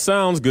right. Now, it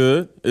sounds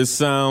good.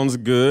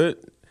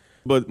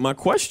 But my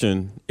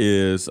question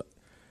is,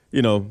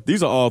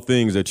 these are all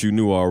things that you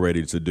knew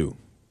already to do,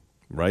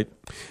 right?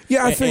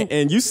 Yeah, I think.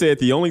 And you said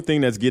the only thing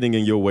that's getting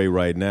in your way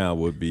right now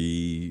would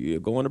be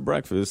going to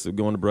breakfast,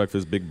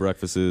 big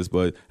breakfasts.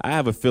 But I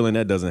have a feeling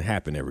that doesn't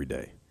happen every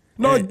day.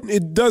 No,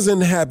 it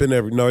doesn't happen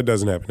every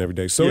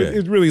day. So Yeah.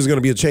 it really is going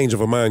to be a change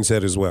of a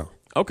mindset as well.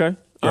 Okay.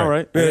 All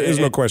right. There's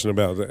no question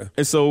about that.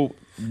 And so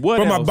what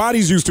But else? my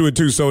body's used to it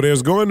too, so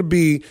there's going to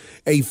be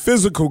a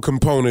physical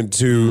component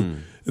to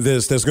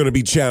this that's going to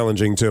be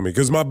challenging to me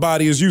because my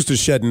body is used to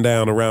shutting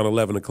down around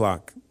 11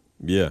 o'clock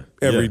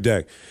every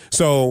day.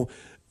 So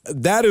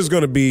that is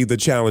going to be the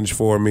challenge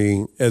for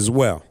me as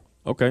well.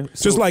 Okay.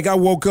 Just like I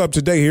woke up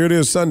today. Here it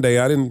is Sunday.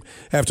 I didn't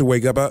have to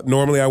wake up.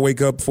 Normally I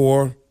wake up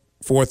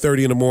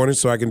 4:30 in the morning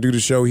so I can do the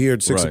show here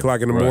at 6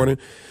 o'clock in the morning.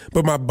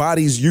 But my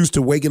body's used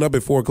to waking up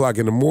at 4 o'clock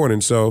in the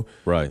morning. So,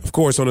 of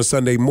course, on a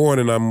Sunday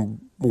morning, I'm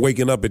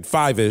waking up at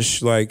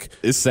 5-ish. Like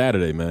it's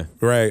Saturday, man.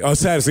 Right. Oh,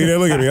 Saturday. See, there,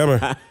 look at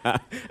me.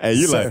 Hey,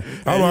 you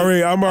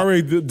I'm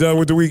already done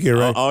with the weekend,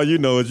 right? All you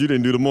know is you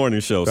didn't do the morning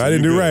show. So I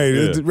didn't do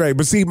good. right. Right.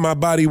 But see, my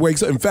body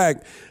wakes up. In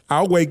fact,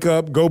 I'll wake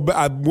up,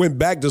 I went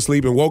back to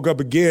sleep and woke up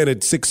again at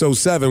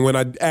 6:07 when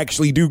I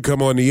actually do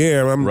come on the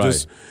air. I'm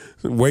just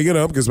waking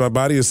up because my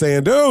body is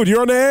saying, dude,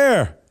 you're on the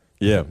air.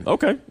 Yeah.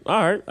 Okay.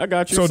 All right. I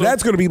got you. So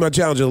that's going to be my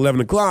challenge at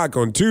 11 o'clock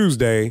on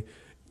Tuesday.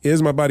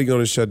 Is my body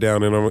going to shut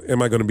down, and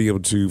am I going to be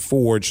able to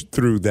forge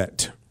through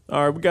that?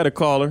 All right, we got a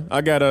caller.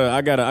 I got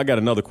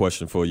another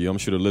question for you. I'm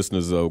sure the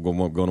listeners are going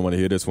to want to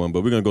hear this one,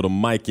 but we're going to go to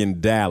Mike in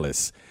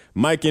Dallas.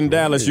 Mike in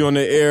Dallas, you're on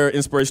the air.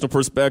 Inspirational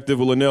Perspective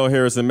with Linnell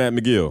Harris and Matt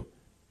McGill.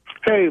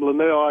 Hey,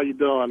 Linnell, how you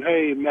doing?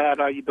 Hey, Matt,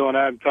 how you doing?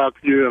 I haven't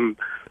talked to you in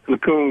the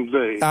Coons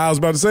days. I was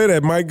about to say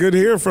that, Mike. Good to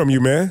hear from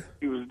you, man.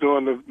 He was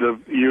doing the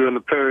you and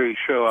the Perry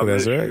show.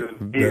 That's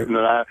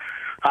right.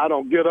 I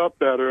don't get up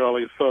that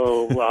early,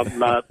 so I'm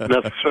not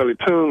necessarily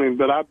tuning,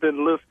 but I've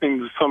been listening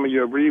to some of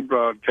your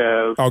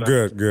rebroadcasts. Oh,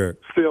 good.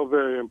 Still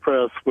very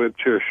impressed with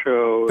your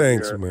show.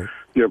 Thanks, man.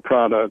 Your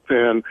product.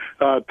 And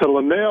to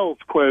Linnell's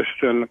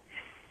question,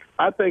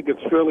 I think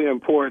it's really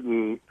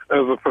important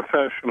as a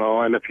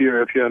professional, and if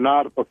you're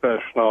not a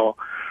professional,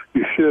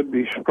 you should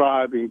be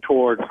striving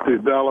towards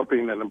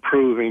developing and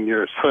improving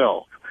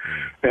yourself.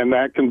 And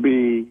that can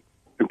be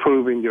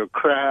improving your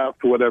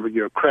craft, whatever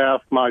your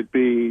craft might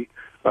be.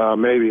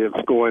 Maybe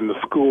it's going to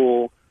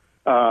school.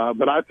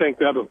 But I think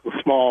that is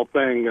a small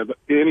thing that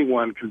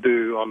anyone can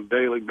do on a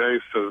daily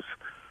basis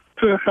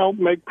to help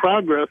make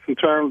progress in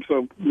terms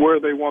of where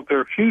they want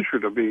their future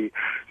to be.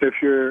 If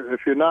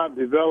you're not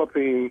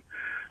developing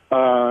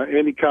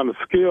any kind of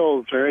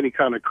skills or any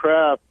kind of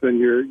craft, then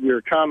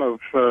you're kind of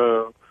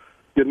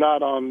you're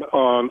not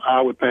on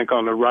I would think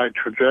on the right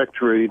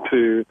trajectory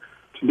to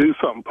do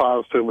something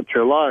positive with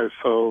your life.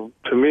 So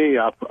to me,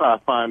 I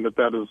find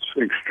that is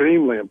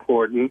extremely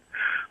important.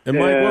 And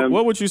Mike,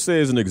 what would you say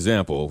is an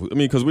example? I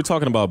mean, because we're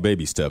talking about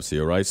baby steps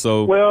here, right?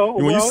 So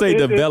when you say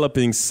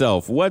developing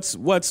self, what's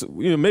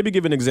maybe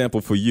give an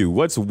example for you.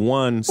 What's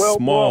one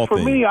small thing?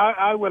 For me,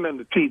 I went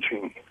into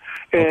teaching.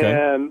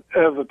 And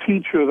as a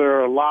teacher, there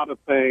are a lot of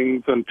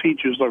things, and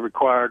teachers are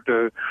required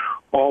to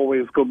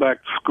always go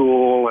back to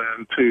school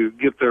and to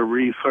get their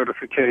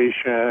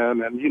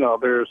recertification. And,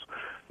 there's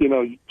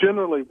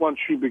generally once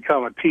you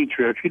become a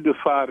teacher, if you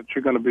decide that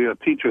you're going to be a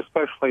teacher,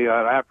 especially an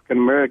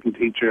African-American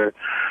teacher,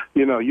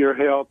 you're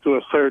held to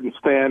a certain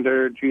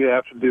standard. You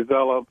have to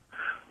develop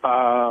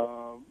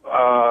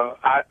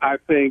I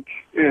think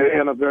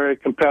in a very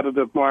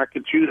competitive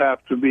market, you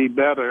have to be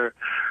better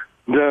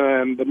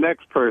than the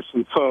next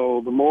person.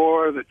 So the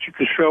more that you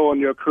can show on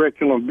your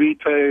curriculum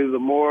vitae, the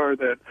more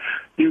that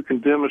you can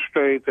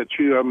demonstrate that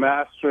you are a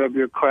master of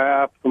your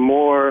craft, the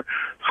more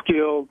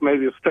skills,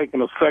 maybe it's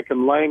taking a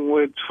second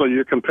language, so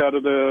you're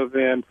competitive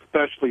in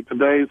especially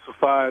today's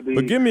society.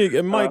 But give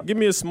me, Mike, give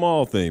me a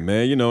small thing,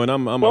 man. You know, and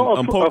I'm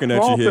poking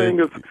at you here. A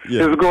small thing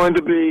is going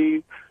to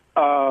be,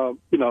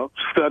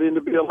 studying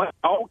to be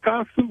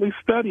constantly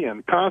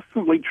studying,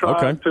 constantly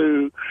trying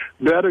to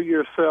better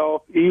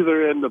yourself,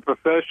 either in the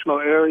professional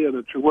area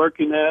that you're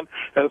working in.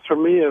 As for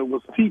me, it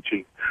was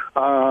teaching.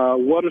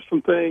 What are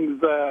some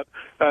things that,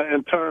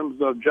 in terms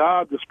of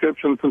job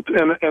descriptions,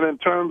 and in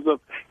terms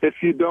of if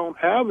you don't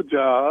have a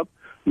job,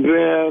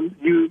 then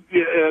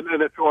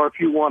if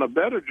you want a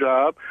better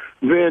job,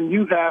 then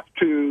you have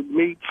to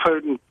meet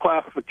certain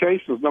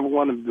classifications. Number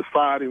one is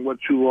deciding what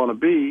you want to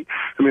be.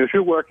 I mean, if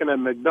you're working at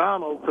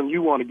McDonald's and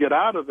you want to get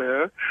out of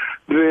there,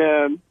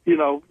 then,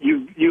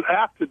 you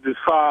have to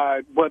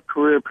decide what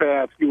career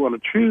path you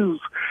want to choose.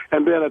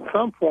 And then at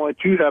some point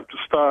you have to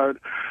start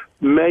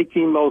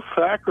making those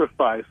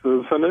sacrifices.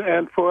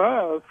 And for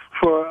us,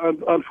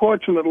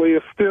 unfortunately,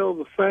 it's still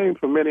the same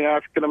for many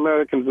African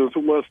Americans as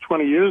it was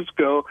 20 years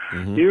ago.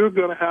 Mm-hmm. You're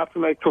going to have to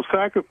make those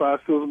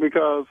sacrifices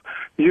because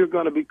you're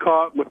going to be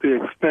caught with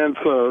the expense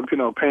of,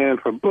 paying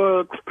for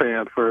books,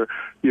 paying for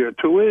your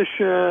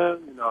tuition,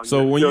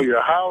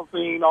 your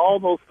housing, all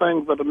those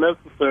things that are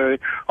necessary,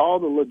 all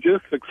the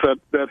logistics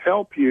that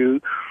help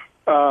you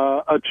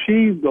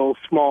achieve those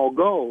small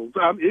goals.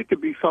 It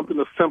could be something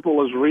as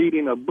simple as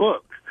reading a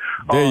book.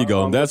 There you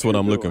go. That's what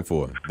I'm looking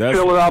for.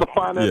 Filling out a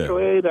financial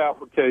aid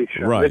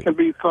application. Right. It can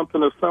be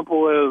something as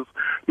simple as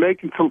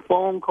making some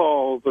phone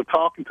calls or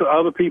talking to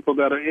other people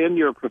that are in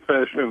your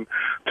profession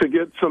to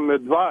get some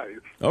advice.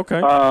 Okay.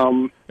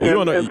 You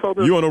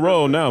on a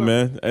roll now,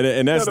 man,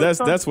 and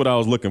that's what I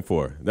was looking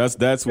for.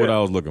 That's what I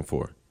was looking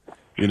for.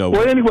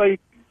 Well, anyway,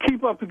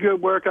 keep up the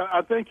good work.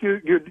 I think you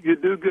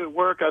do good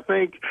work. I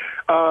think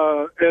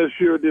as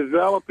you're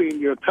developing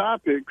your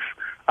topics,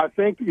 I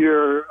think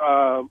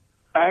you're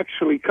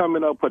actually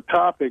coming up with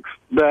topics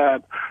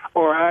that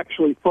are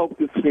actually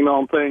focusing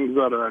on things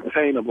that are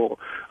attainable.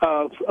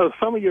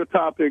 Some of your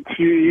topics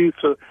you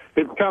used to,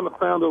 it kind of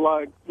sounded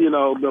like,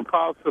 the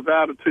positive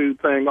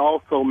attitude thing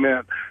also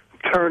meant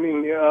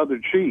turning the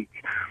other cheek.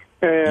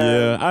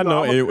 And, I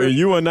know.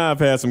 You and I have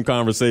had some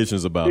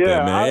conversations about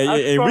that,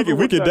 man.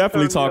 We could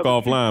definitely talk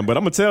offline, but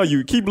I'm going to tell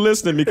you, keep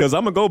listening because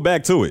I'm going to go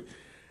back to it.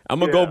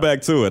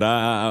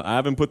 I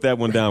haven't put that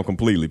one down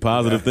completely.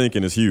 Positive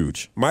thinking is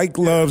huge. Mike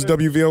loves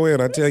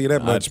WVON. I tell you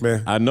that much,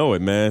 man. I know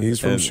it, man. He's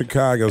from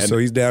Chicago, so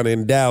he's down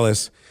in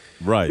Dallas.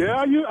 Right.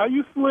 Yeah, I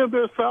used to live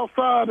there South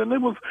Side, and it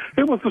was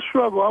a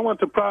struggle. I went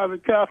to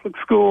private Catholic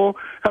school,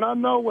 and I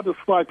know what it's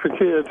like for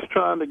kids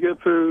trying to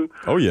get through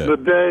the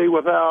day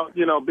without,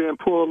 being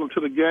pulled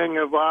into the gang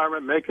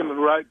environment, making the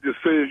right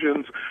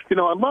decisions.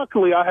 And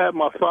luckily I had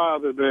my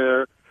father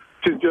there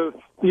to just,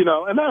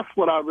 and that's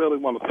what I really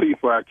want to see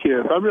for our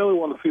kids. I really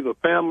want to see the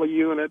family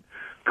unit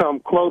come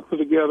closer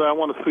together. I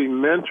want to see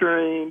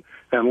mentoring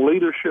and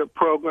leadership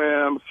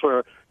programs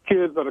for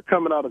kids that are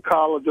coming out of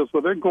colleges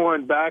where they're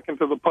going back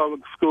into the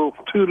public school,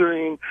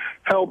 tutoring,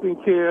 helping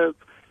kids.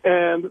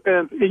 And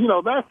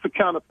that's the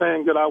kind of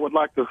thing that I would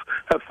like to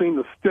have seen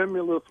the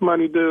stimulus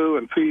money do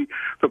and see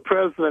the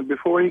president,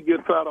 before he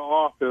gets out of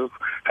office,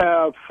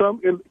 have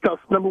because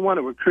number one,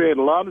 it would create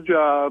a lot of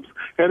jobs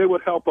and it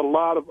would help a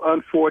lot of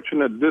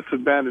unfortunate,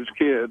 disadvantaged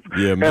kids.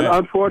 Yeah, man. And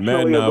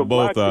unfortunately, Matt and I as a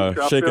both black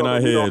teacher, shaking our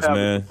heads,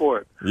 man.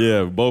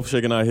 Yeah, both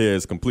shaking our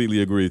heads.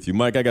 Completely agree with you.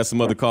 Mike, I got some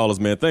other callers,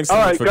 man. Thanks so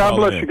much for calling.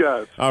 God bless you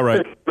guys. All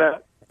right.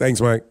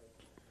 Thanks, Mike.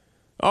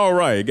 All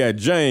right, got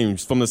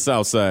James from the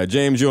South Side.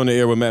 James, you're on the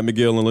air with Matt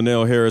McGill and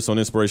Linnell Harris on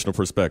Inspirational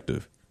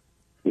Perspective.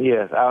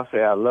 Yes, I'll say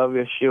I love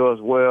your show as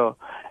well,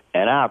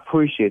 and I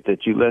appreciate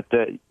that you let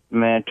that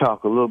man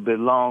talk a little bit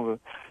longer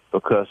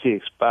because he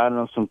expounded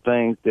on some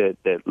things that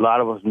a lot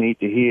of us need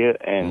to hear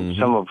and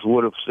some of us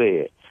would have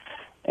said.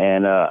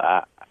 And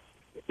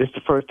this is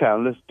the first time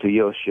I listened to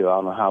your show. I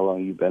don't know how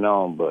long you've been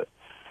on, but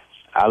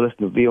I listen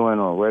to VON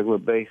on a regular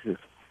basis,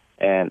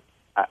 and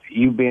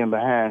you being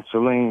behind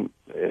Celine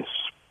is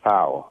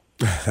power.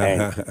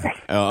 And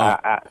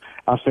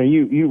I'll say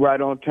you right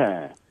on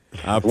time.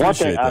 I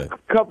appreciate that.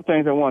 A couple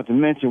things I wanted to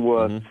mention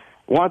was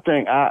one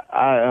thing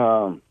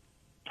I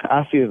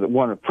see as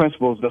one of the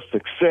principles of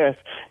success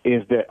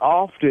is that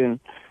often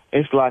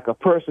it's like a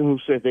person who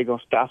says they're going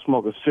to stop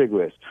smoking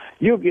cigarettes.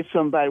 You'll get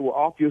somebody who will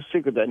offer you a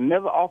cigarette that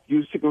never offered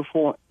you a cigarette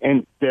before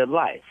in their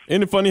life.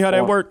 Isn't it funny how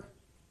that worked?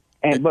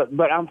 And but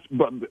I'm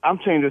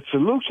saying the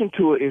solution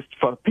to it is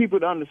for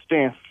people to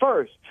understand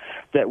first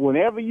that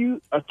whenever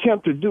you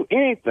attempt to do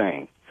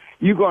anything,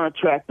 you're going to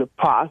attract the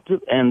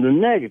positive and the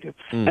negative.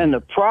 And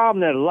the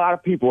problem that a lot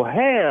of people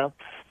have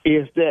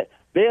is that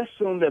they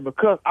assume that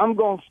because I'm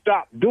going to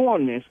stop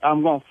doing this,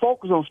 I'm going to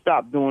focus on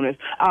stop doing this,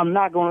 I'm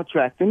not going to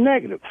attract the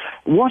negative.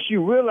 Once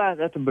you realize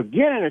at the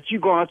beginning that you're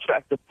going to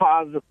attract the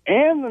positive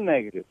and the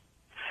negative,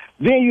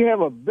 then you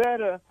have a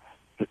better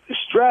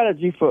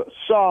strategy for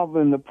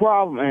solving the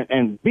problem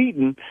and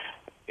beating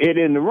it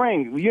in the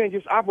ring. You ain't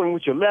just operating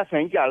with your left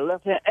hand. You got a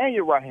left hand and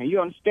your right hand. You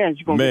understand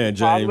you're going to get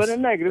positive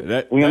and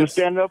negative. We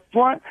understand up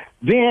front.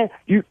 Then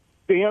you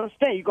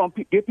understand you're going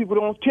to get people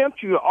to don't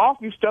tempt you to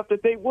offer you stuff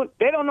that they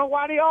don't know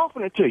why they're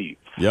offering it to you.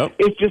 Yep.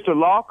 It's just a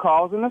law of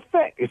cause and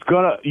effect. You're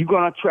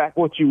going to attract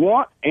what you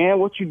want and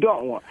what you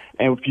don't want.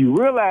 And if you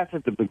realize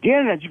at the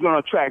beginning that you're going to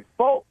attract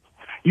both,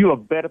 you are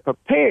better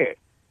prepared.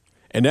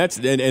 And that's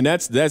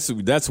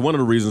one of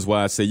the reasons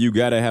why I say you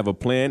got to have a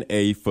plan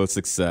A for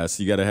success.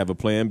 You got to have a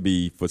plan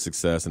B for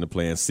success and a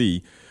plan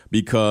C,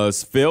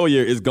 because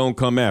failure is going to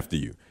come after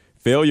you.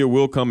 Failure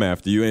will come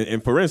after you.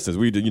 And for instance, I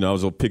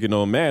was picking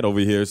on Matt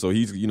over here. So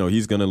he's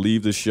going to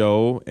leave the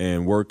show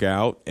and work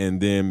out and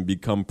then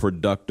become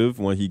productive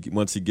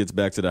once he gets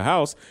back to the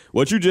house.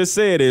 What you just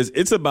said is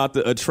it's about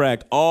to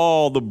attract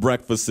all the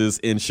breakfasts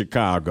in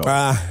Chicago.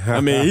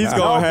 I mean, he's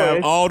going to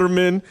have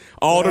aldermen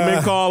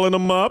calling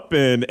him up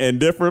and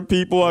different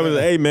people. I was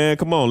like, hey, man,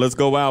 come on, let's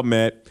go out,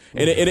 Matt.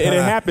 And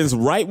it happens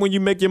right when you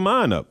make your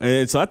mind up.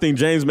 And so I think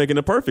James making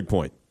a perfect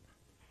point.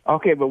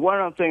 Okay, but one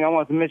other thing I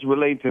want to mention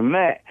relating to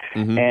Matt,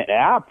 and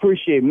I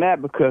appreciate Matt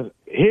because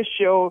his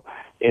show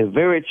is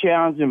very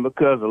challenging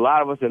because a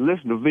lot of us that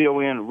listen to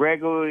VON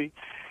regularly,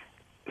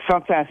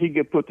 sometimes he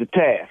get put to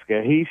task,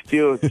 and he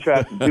still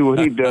tries to do what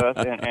he does,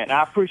 and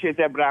I appreciate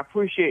that, but I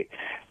appreciate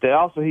that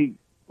also he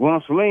went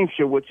on Salim's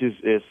show, which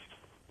is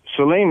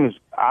Salim is,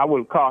 I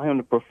would call him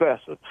the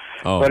professor.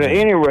 But at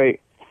any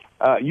rate,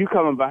 you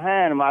coming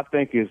behind him, I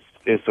think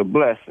is a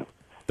blessing.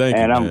 Thank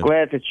you, I'm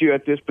glad that you're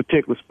at this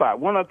particular spot.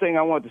 One other thing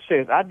I want to say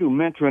is I do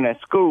mentoring at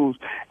schools,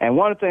 and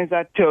one of the things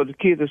I tell the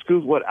kids at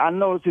schools, what I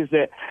notice is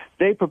that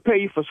they prepare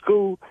you for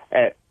school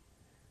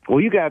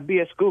you got to be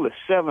at school at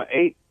 7,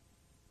 8,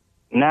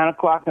 9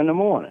 o'clock in the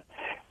morning.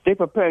 They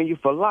prepare you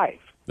for life.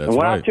 That's and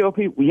when right. I tell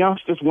people,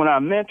 youngsters, when I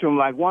mentor them,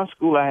 like one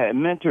school I had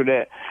mentored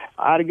at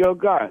Idaho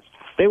Gardens,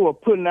 they were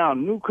putting out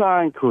new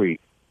concrete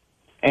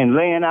and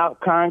laying out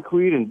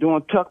concrete and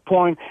doing tuck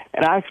point.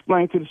 And I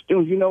explained to the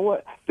students, you know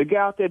what? The guy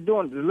out there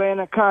laying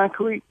that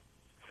concrete,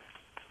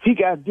 he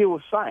got to deal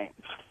with science.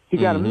 He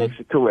got to mix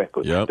it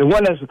correctly. Yep. The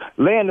one that's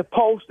laying the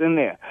post in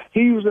there, he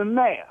using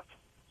math.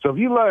 So if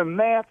you learn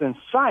math and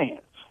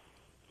science,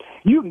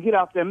 you can get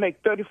out there and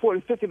make $30,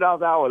 $40, $50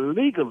 an hour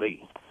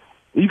legally.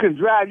 You can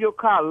drive your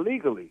car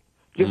legally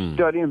just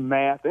studying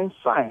math and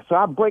science. So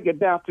I break it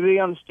down so they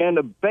understand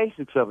the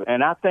basics of it.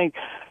 And I think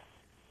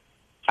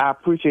I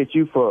appreciate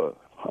you for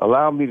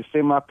allowing me to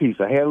say my piece.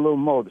 I had a little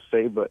more to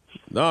say, but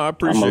no, I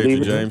appreciate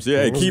you, James.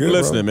 Yeah, hey, keep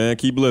listening, man.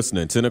 Keep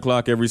listening. 10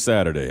 o'clock every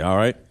Saturday, all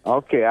right?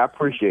 Okay, I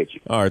appreciate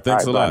you. All right,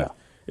 thanks a lot. Now.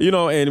 You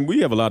know, and we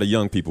have a lot of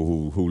young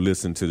people who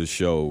listen to the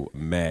show,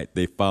 Matt.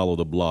 They follow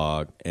the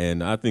blog,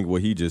 and I think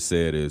what he just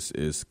said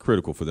is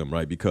critical for them,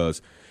 right?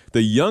 Because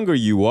the younger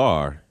you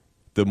are,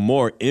 the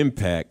more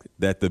impact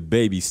that the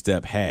baby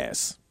step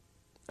has.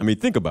 I mean,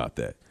 think about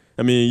that.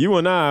 I mean, you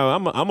and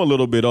I'm a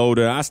little bit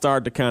older. I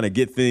started to kind of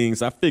get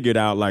things. I figured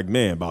out like,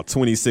 man, about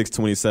 26,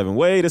 27.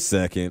 Wait a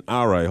second.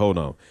 All right, hold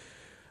on.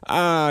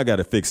 I got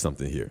to fix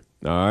something here.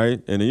 All right.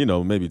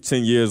 And, maybe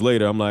 10 years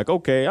later, I'm like,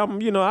 okay,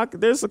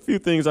 there's a few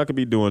things I could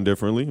be doing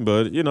differently,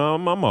 but,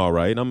 I'm all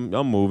right. I'm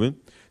moving.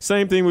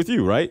 Same thing with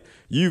you, right?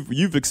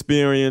 You've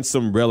experienced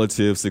some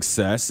relative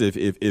success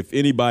if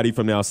anybody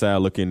from the outside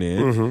looking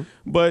in.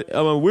 But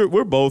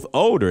we're both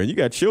older, and you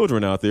got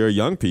children out there,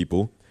 young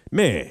people.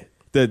 Man,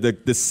 the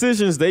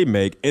decisions they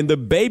make and the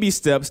baby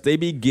steps they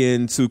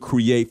begin to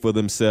create for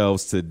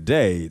themselves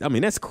today, I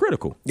mean, that's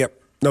critical. Yep.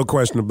 No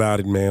question about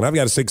it, man. I've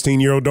got a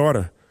 16-year-old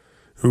daughter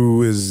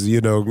who is,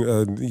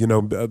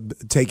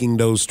 taking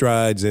those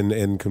strides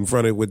and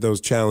confronted with those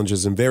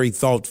challenges and very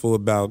thoughtful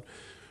about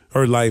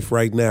her life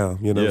right now.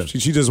 Yeah.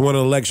 She just won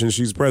an election.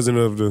 She's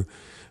president of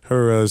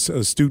her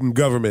student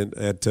government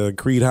at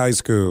Creed High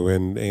School,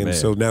 and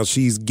so now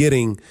she's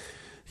getting,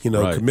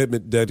 right.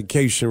 commitment,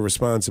 dedication,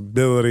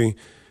 responsibility,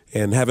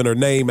 and having her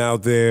name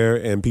out there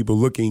and people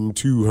looking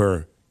to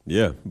her.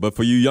 Yeah, but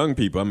for you young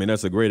people, I mean,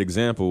 that's a great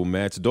example,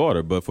 Matt's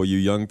daughter. But for you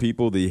young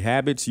people, the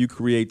habits you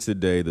create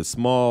today, the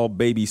small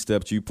baby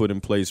steps you put in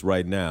place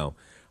right now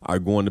are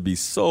going to be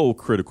so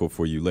critical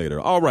for you later.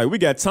 All right, we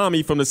got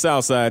Tommy from the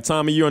South Side.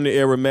 Tommy, you're on the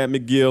air with Matt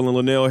McGill and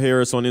Linnell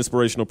Harris on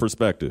Inspirational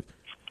Perspective.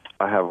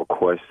 I have a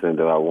question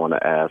that I want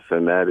to ask,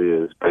 and that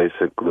is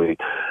basically,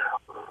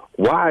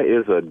 why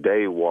is a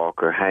day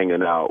walker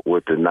hanging out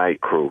with the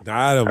night crew?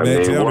 Tell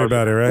me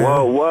about it, right?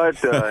 Well, what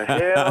the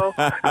hell?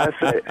 I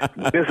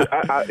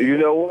said, you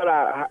know what?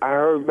 I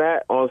heard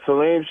Matt on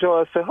Salim's show.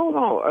 I said, hold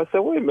on. I said,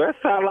 wait a minute,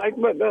 that sound like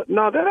Matt.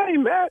 No, that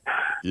ain't Matt.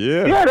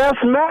 Yeah, that's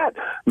Matt.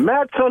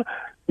 Matt's on.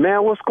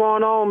 Man, what's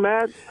going on,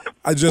 Matt?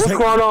 What's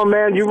going on,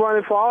 man? You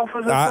running for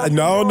office?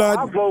 No, not.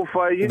 I'll vote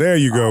for you. There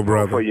you go,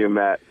 brother. Vote for you,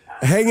 Matt.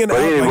 Hanging out,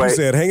 anyway, like you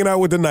said, hanging out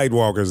with the night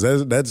walkers.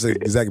 That's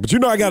exactly.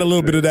 But I got a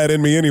little bit of that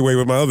in me anyway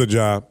with my other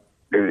job.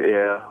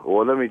 Yeah.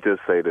 Well, let me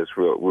just say this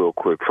real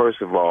quick.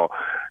 First of all,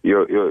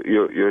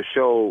 your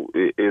show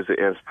is an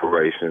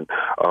inspiration,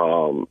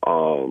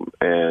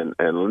 and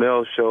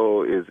Linnell's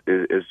show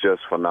is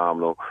just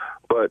phenomenal.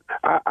 But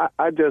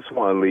I just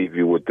want to leave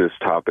you with this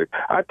topic.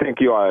 I think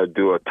you ought to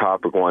do a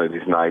topic one of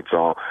these nights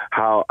on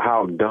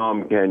how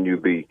dumb can you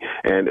be,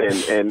 and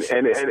it's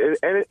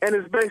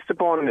based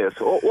upon this.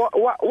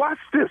 Watch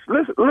this.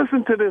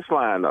 Listen to this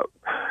lineup: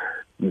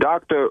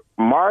 Dr.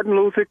 Martin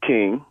Luther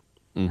King,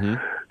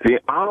 the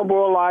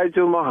Honorable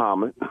Elijah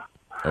Muhammad,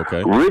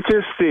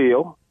 Richard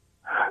Steele,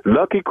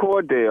 Lucky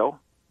Cordell,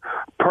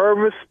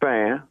 Purvis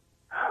Spann,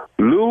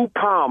 Lou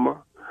Palmer.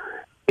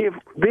 If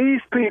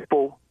these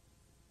people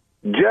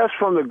just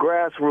from the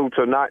grassroots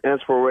are not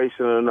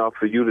inspirational enough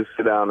for you to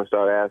sit down and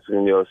start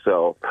asking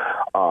yourself,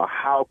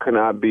 how can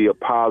I be a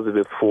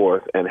positive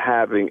force, and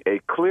having a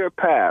clear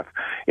path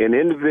in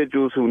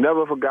individuals who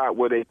never forgot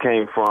where they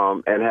came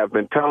from and have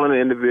been telling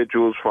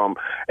individuals from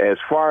as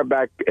far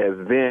back as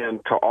then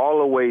to all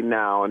the way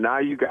now. And now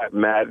you got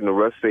Matt and the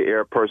rest of the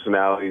air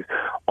personalities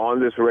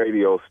on this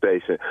radio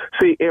station.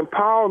 See,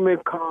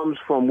 empowerment comes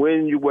from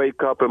when you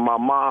wake up, and my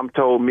mom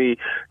told me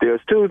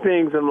there's two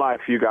things in life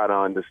you got to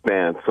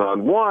understand, son.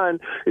 One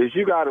is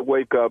you got to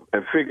wake up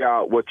and figure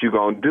out what you're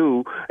going to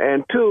do.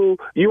 And two,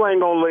 you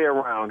ain't going to lay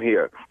around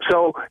here.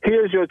 So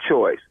here's your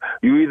choice.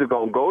 You either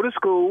going to go to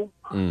school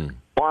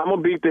or I'm going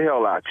to beat the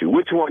hell out you.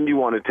 Which one you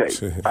want to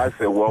take? I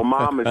said, well,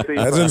 Mom and see.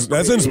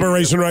 That's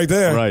inspiration right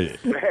there. Right.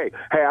 Hey,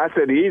 I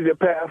said the easier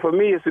path for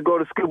me is to go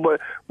to school.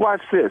 But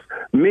watch this.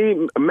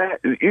 Me,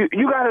 Matt,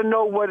 you got to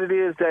know what it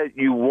is that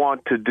you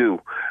want to do.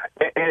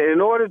 And in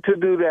order to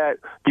do that,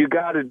 you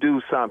got to do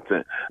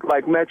something.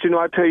 Like, Matt,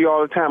 I tell you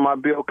all the time, I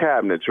build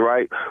cabinets,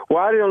 right?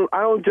 Well,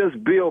 I don't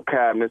just build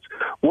cabinets.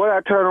 What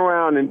I turned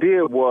around and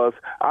did was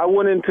I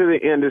went into the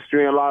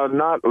industry, and a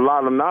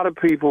lot of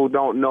people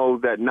don't know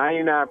that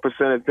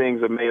 99% of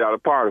things are made out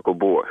of particle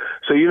board.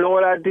 So you know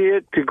what I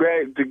did to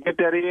get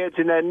that edge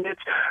and that niche?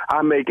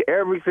 I make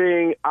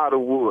everything out of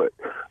wood,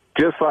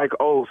 just like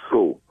old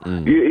school.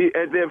 And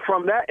then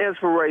from that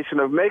inspiration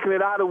of making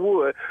it out of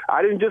wood,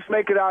 I didn't just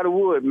make it out of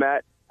wood,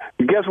 Matt.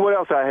 Guess what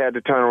else I had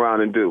to turn around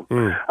and do?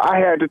 I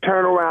had to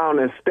turn around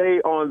and stay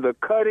on the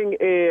cutting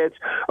edge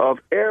of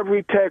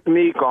every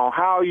technique on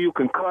how you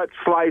can cut,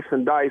 slice,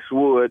 and dice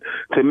wood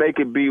to make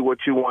it be what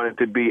you want it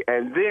to be.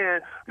 And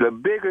then the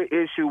bigger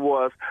issue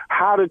was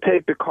how to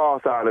take the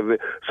cost out of it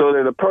so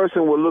that a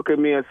person would look at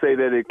me and say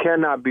that it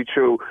cannot be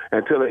true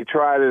until they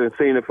tried it and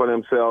seen it for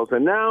themselves.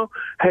 And now,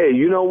 hey,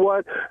 you know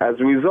what? As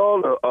a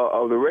result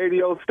of the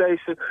radio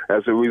station,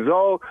 as a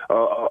result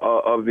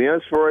of the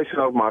inspiration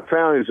of my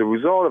family, as a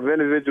result of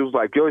individuals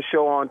like your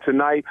show on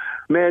tonight,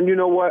 man, you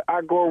know what?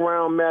 I go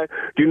around, Matt,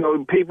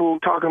 people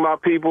talking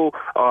about people,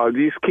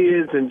 these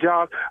kids and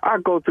jobs. I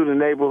go through the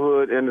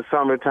neighborhood in the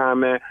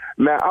summertime, man.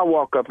 Matt, I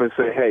walk up and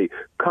say, hey,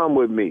 come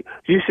with me.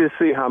 You should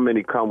see how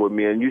many come with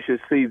me, and you should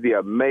see the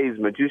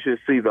amazement. You should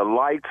see the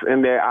lights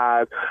in their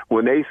eyes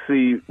when they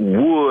see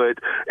wood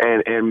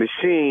and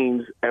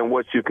machines and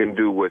what you can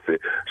do with it.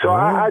 So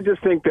I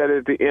just think that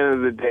at the end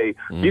of the day,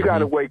 you got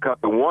to wake up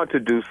and want to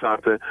do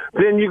something.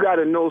 Then you got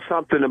to know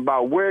something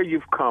about where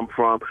you've come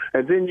from,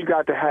 and then you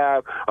got to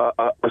have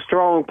a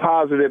strong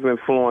positive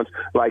influence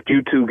like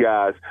you two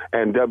guys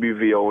and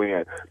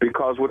WVON.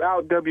 Because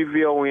without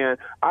WVON,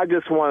 I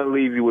just want to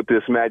leave you with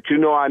this, Matt.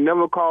 I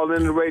never called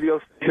in the radio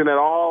station at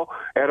all.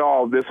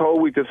 This whole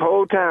week, this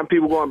whole time,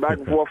 people going back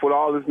and forth with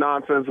all this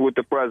nonsense with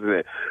the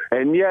president.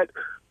 And yet,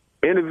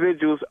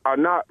 individuals are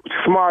not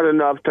smart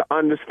enough to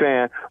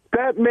understand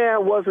that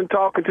man wasn't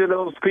talking to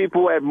those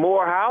people at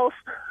Morehouse.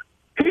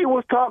 He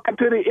was talking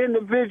to the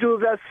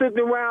individuals that's sitting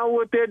around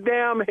with their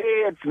damn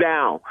heads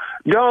down.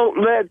 Don't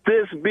let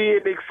this be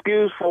an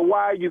excuse for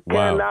why you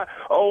cannot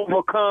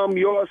overcome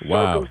your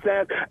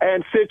circumstance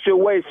and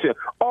situation.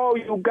 All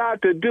you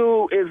got to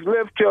do is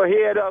lift your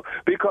head up,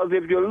 because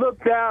if you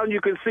look down,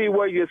 you can see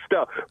where you're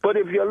stuck. But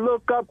if you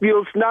look up,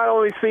 you'll not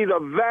only see the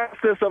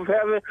vastness of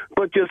heaven,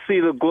 but you'll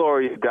see the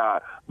glory of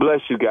God.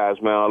 Bless you guys,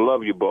 man. I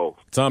love you both.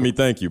 Tommy,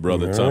 thank you,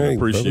 brother. All Tommy, right,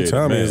 appreciate it,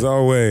 Tommy, man. as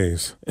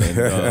always.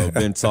 And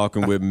been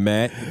talking with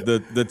Matt.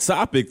 The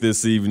topic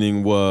this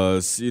evening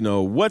was,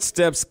 what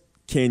steps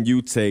can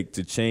you take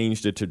to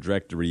change the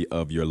trajectory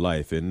of your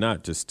life? And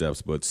not just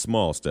steps, but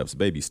small steps,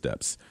 baby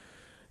steps.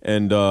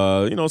 And,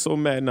 so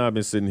Matt and I have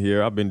been sitting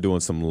here. I've been doing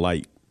some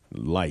light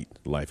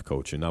life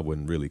coaching. I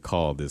wouldn't really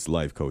call this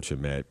life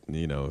coaching, Matt,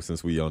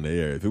 since we on the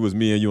air. If it was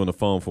me and you on the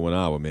phone for 1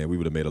 hour, man, we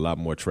would have made a lot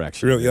more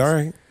traction. Really? All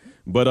right.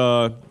 But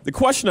the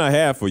question I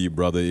have for you,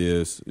 brother,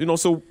 is,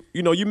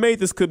 you made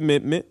this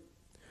commitment.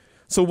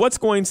 So what's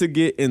going to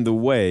get in the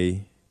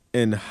way,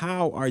 and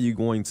how are you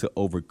going to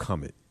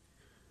overcome it?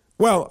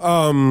 Well,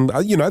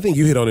 I think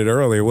you hit on it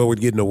earlier. What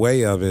would get in the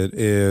way of it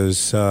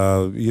is,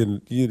 the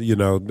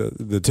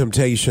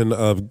temptation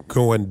of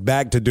going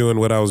back to doing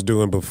what I was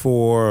doing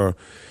before, or,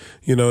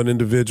 an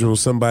individual,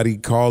 somebody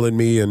calling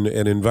me and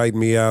inviting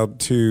me out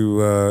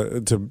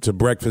to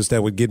breakfast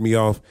that would get me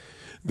off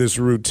this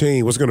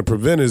routine. What's going to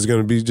prevent it is going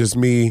to be just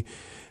me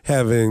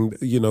having,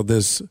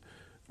 this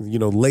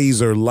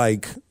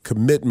laser-like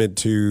commitment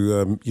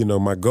to,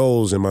 my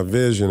goals and my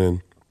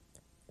vision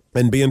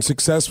and being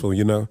successful.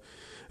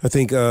 I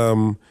think,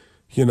 what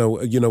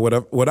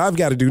I've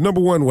got to do.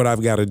 Number one, what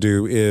I've got to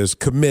do is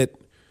commit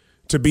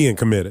to being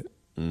committed.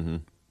 Mm-hmm.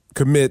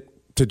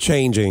 Commit to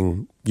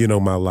changing,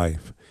 my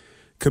life.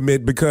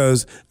 Commit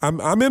because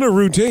I'm in a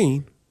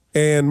routine,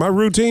 and my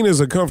routine is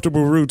a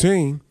comfortable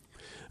routine.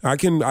 I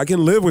can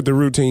live with the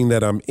routine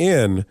that I'm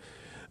in,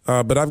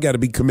 but I've got to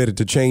be committed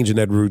to changing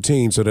that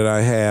routine so that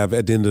I have,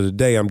 at the end of the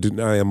day,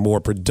 I am more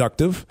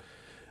productive,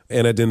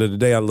 and at the end of the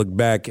day, I look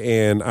back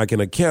and I can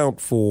account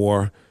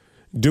for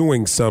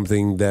doing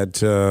something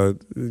that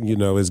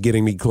is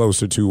getting me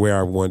closer to where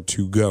I want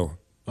to go.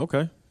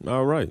 Okay,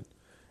 all right,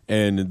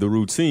 and the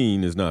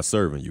routine is not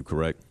serving you,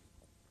 correct?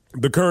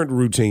 The current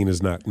routine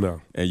is not,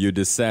 no. And you're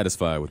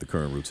dissatisfied with the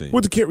current routine?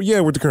 With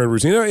the current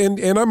routine. And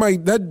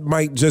that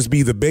might just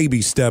be the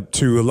baby step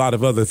to a lot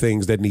of other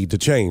things that need to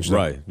change. Though.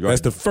 Right. That's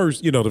the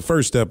first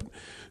step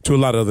to a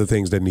lot of other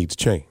things that need to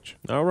change.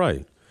 All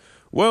right.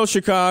 Well,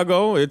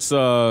 Chicago, it's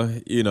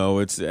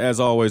as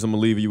always, I'm going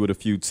to leave you with a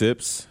few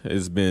tips.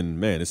 It's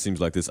been, it seems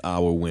like this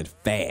hour went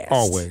fast.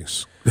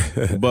 Always.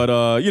 But,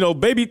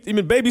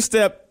 baby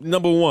step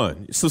number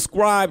one,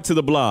 subscribe to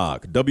the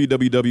blog,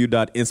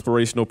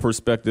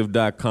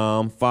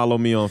 www.inspirationalperspective.com. Follow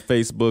me on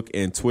Facebook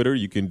and Twitter.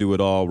 You can do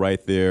it all right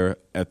there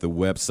at the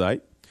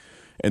website.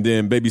 And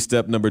then baby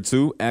step number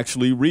two,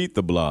 actually read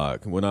the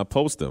blog when I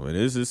post them. And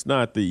it's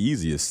not the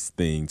easiest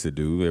thing to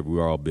do.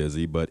 We're all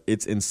busy, but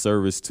it's in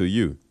service to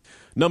you.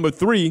 Number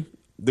three,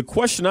 the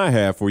question I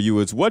have for you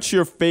is, what's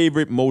your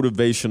favorite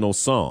motivational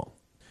song?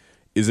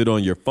 Is it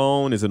on your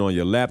phone? Is it on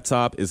your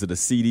laptop? Is it a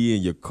CD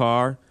in your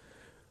car?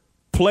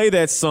 Play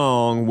that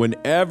song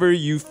whenever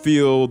you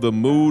feel the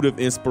mood of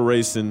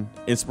inspiration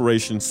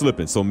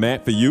slipping. So,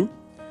 Matt, for you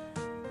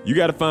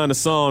got to find a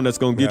song that's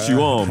going to get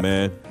you on,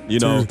 man.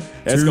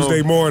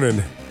 Tuesday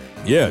morning.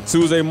 Yeah,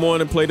 Tuesday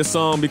morning, play the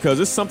song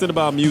because it's something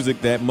about music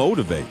that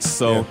motivates.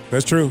 So yeah,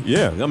 that's true.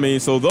 Yeah,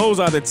 so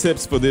those are the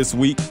tips for this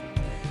week.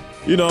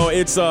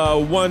 It's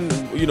one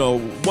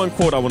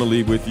quote I want to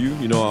leave with you.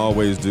 I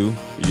always do.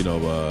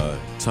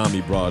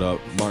 Tommy brought up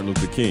Martin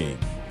Luther King,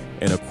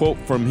 and a quote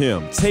from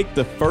him: "Take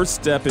the first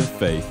step in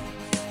faith.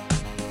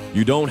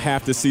 You don't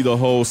have to see the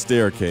whole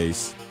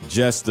staircase,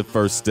 just the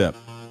first step."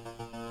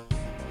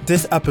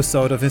 This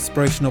episode of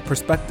Inspirational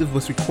Perspective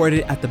was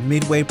recorded at the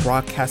Midway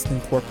Broadcasting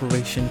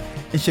Corporation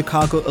in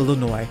Chicago,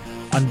 Illinois,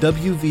 on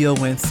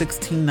WVON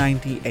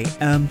 1690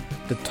 AM,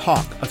 The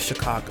Talk of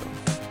Chicago.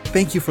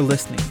 Thank you for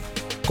listening.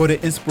 Go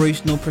to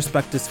Inspirational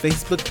Perspective's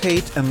Facebook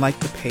page and like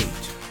the page.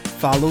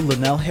 Follow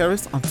Linnell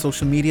Harris on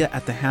social media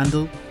at the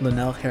handle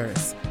Linnell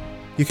Harris.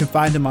 You can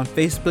find him on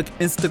Facebook,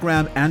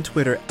 Instagram, and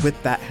Twitter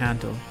with that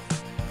handle.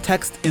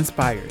 Text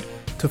INSPIRED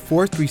to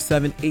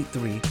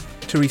 43783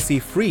 to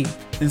receive free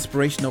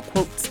inspirational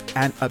quotes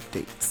and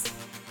updates.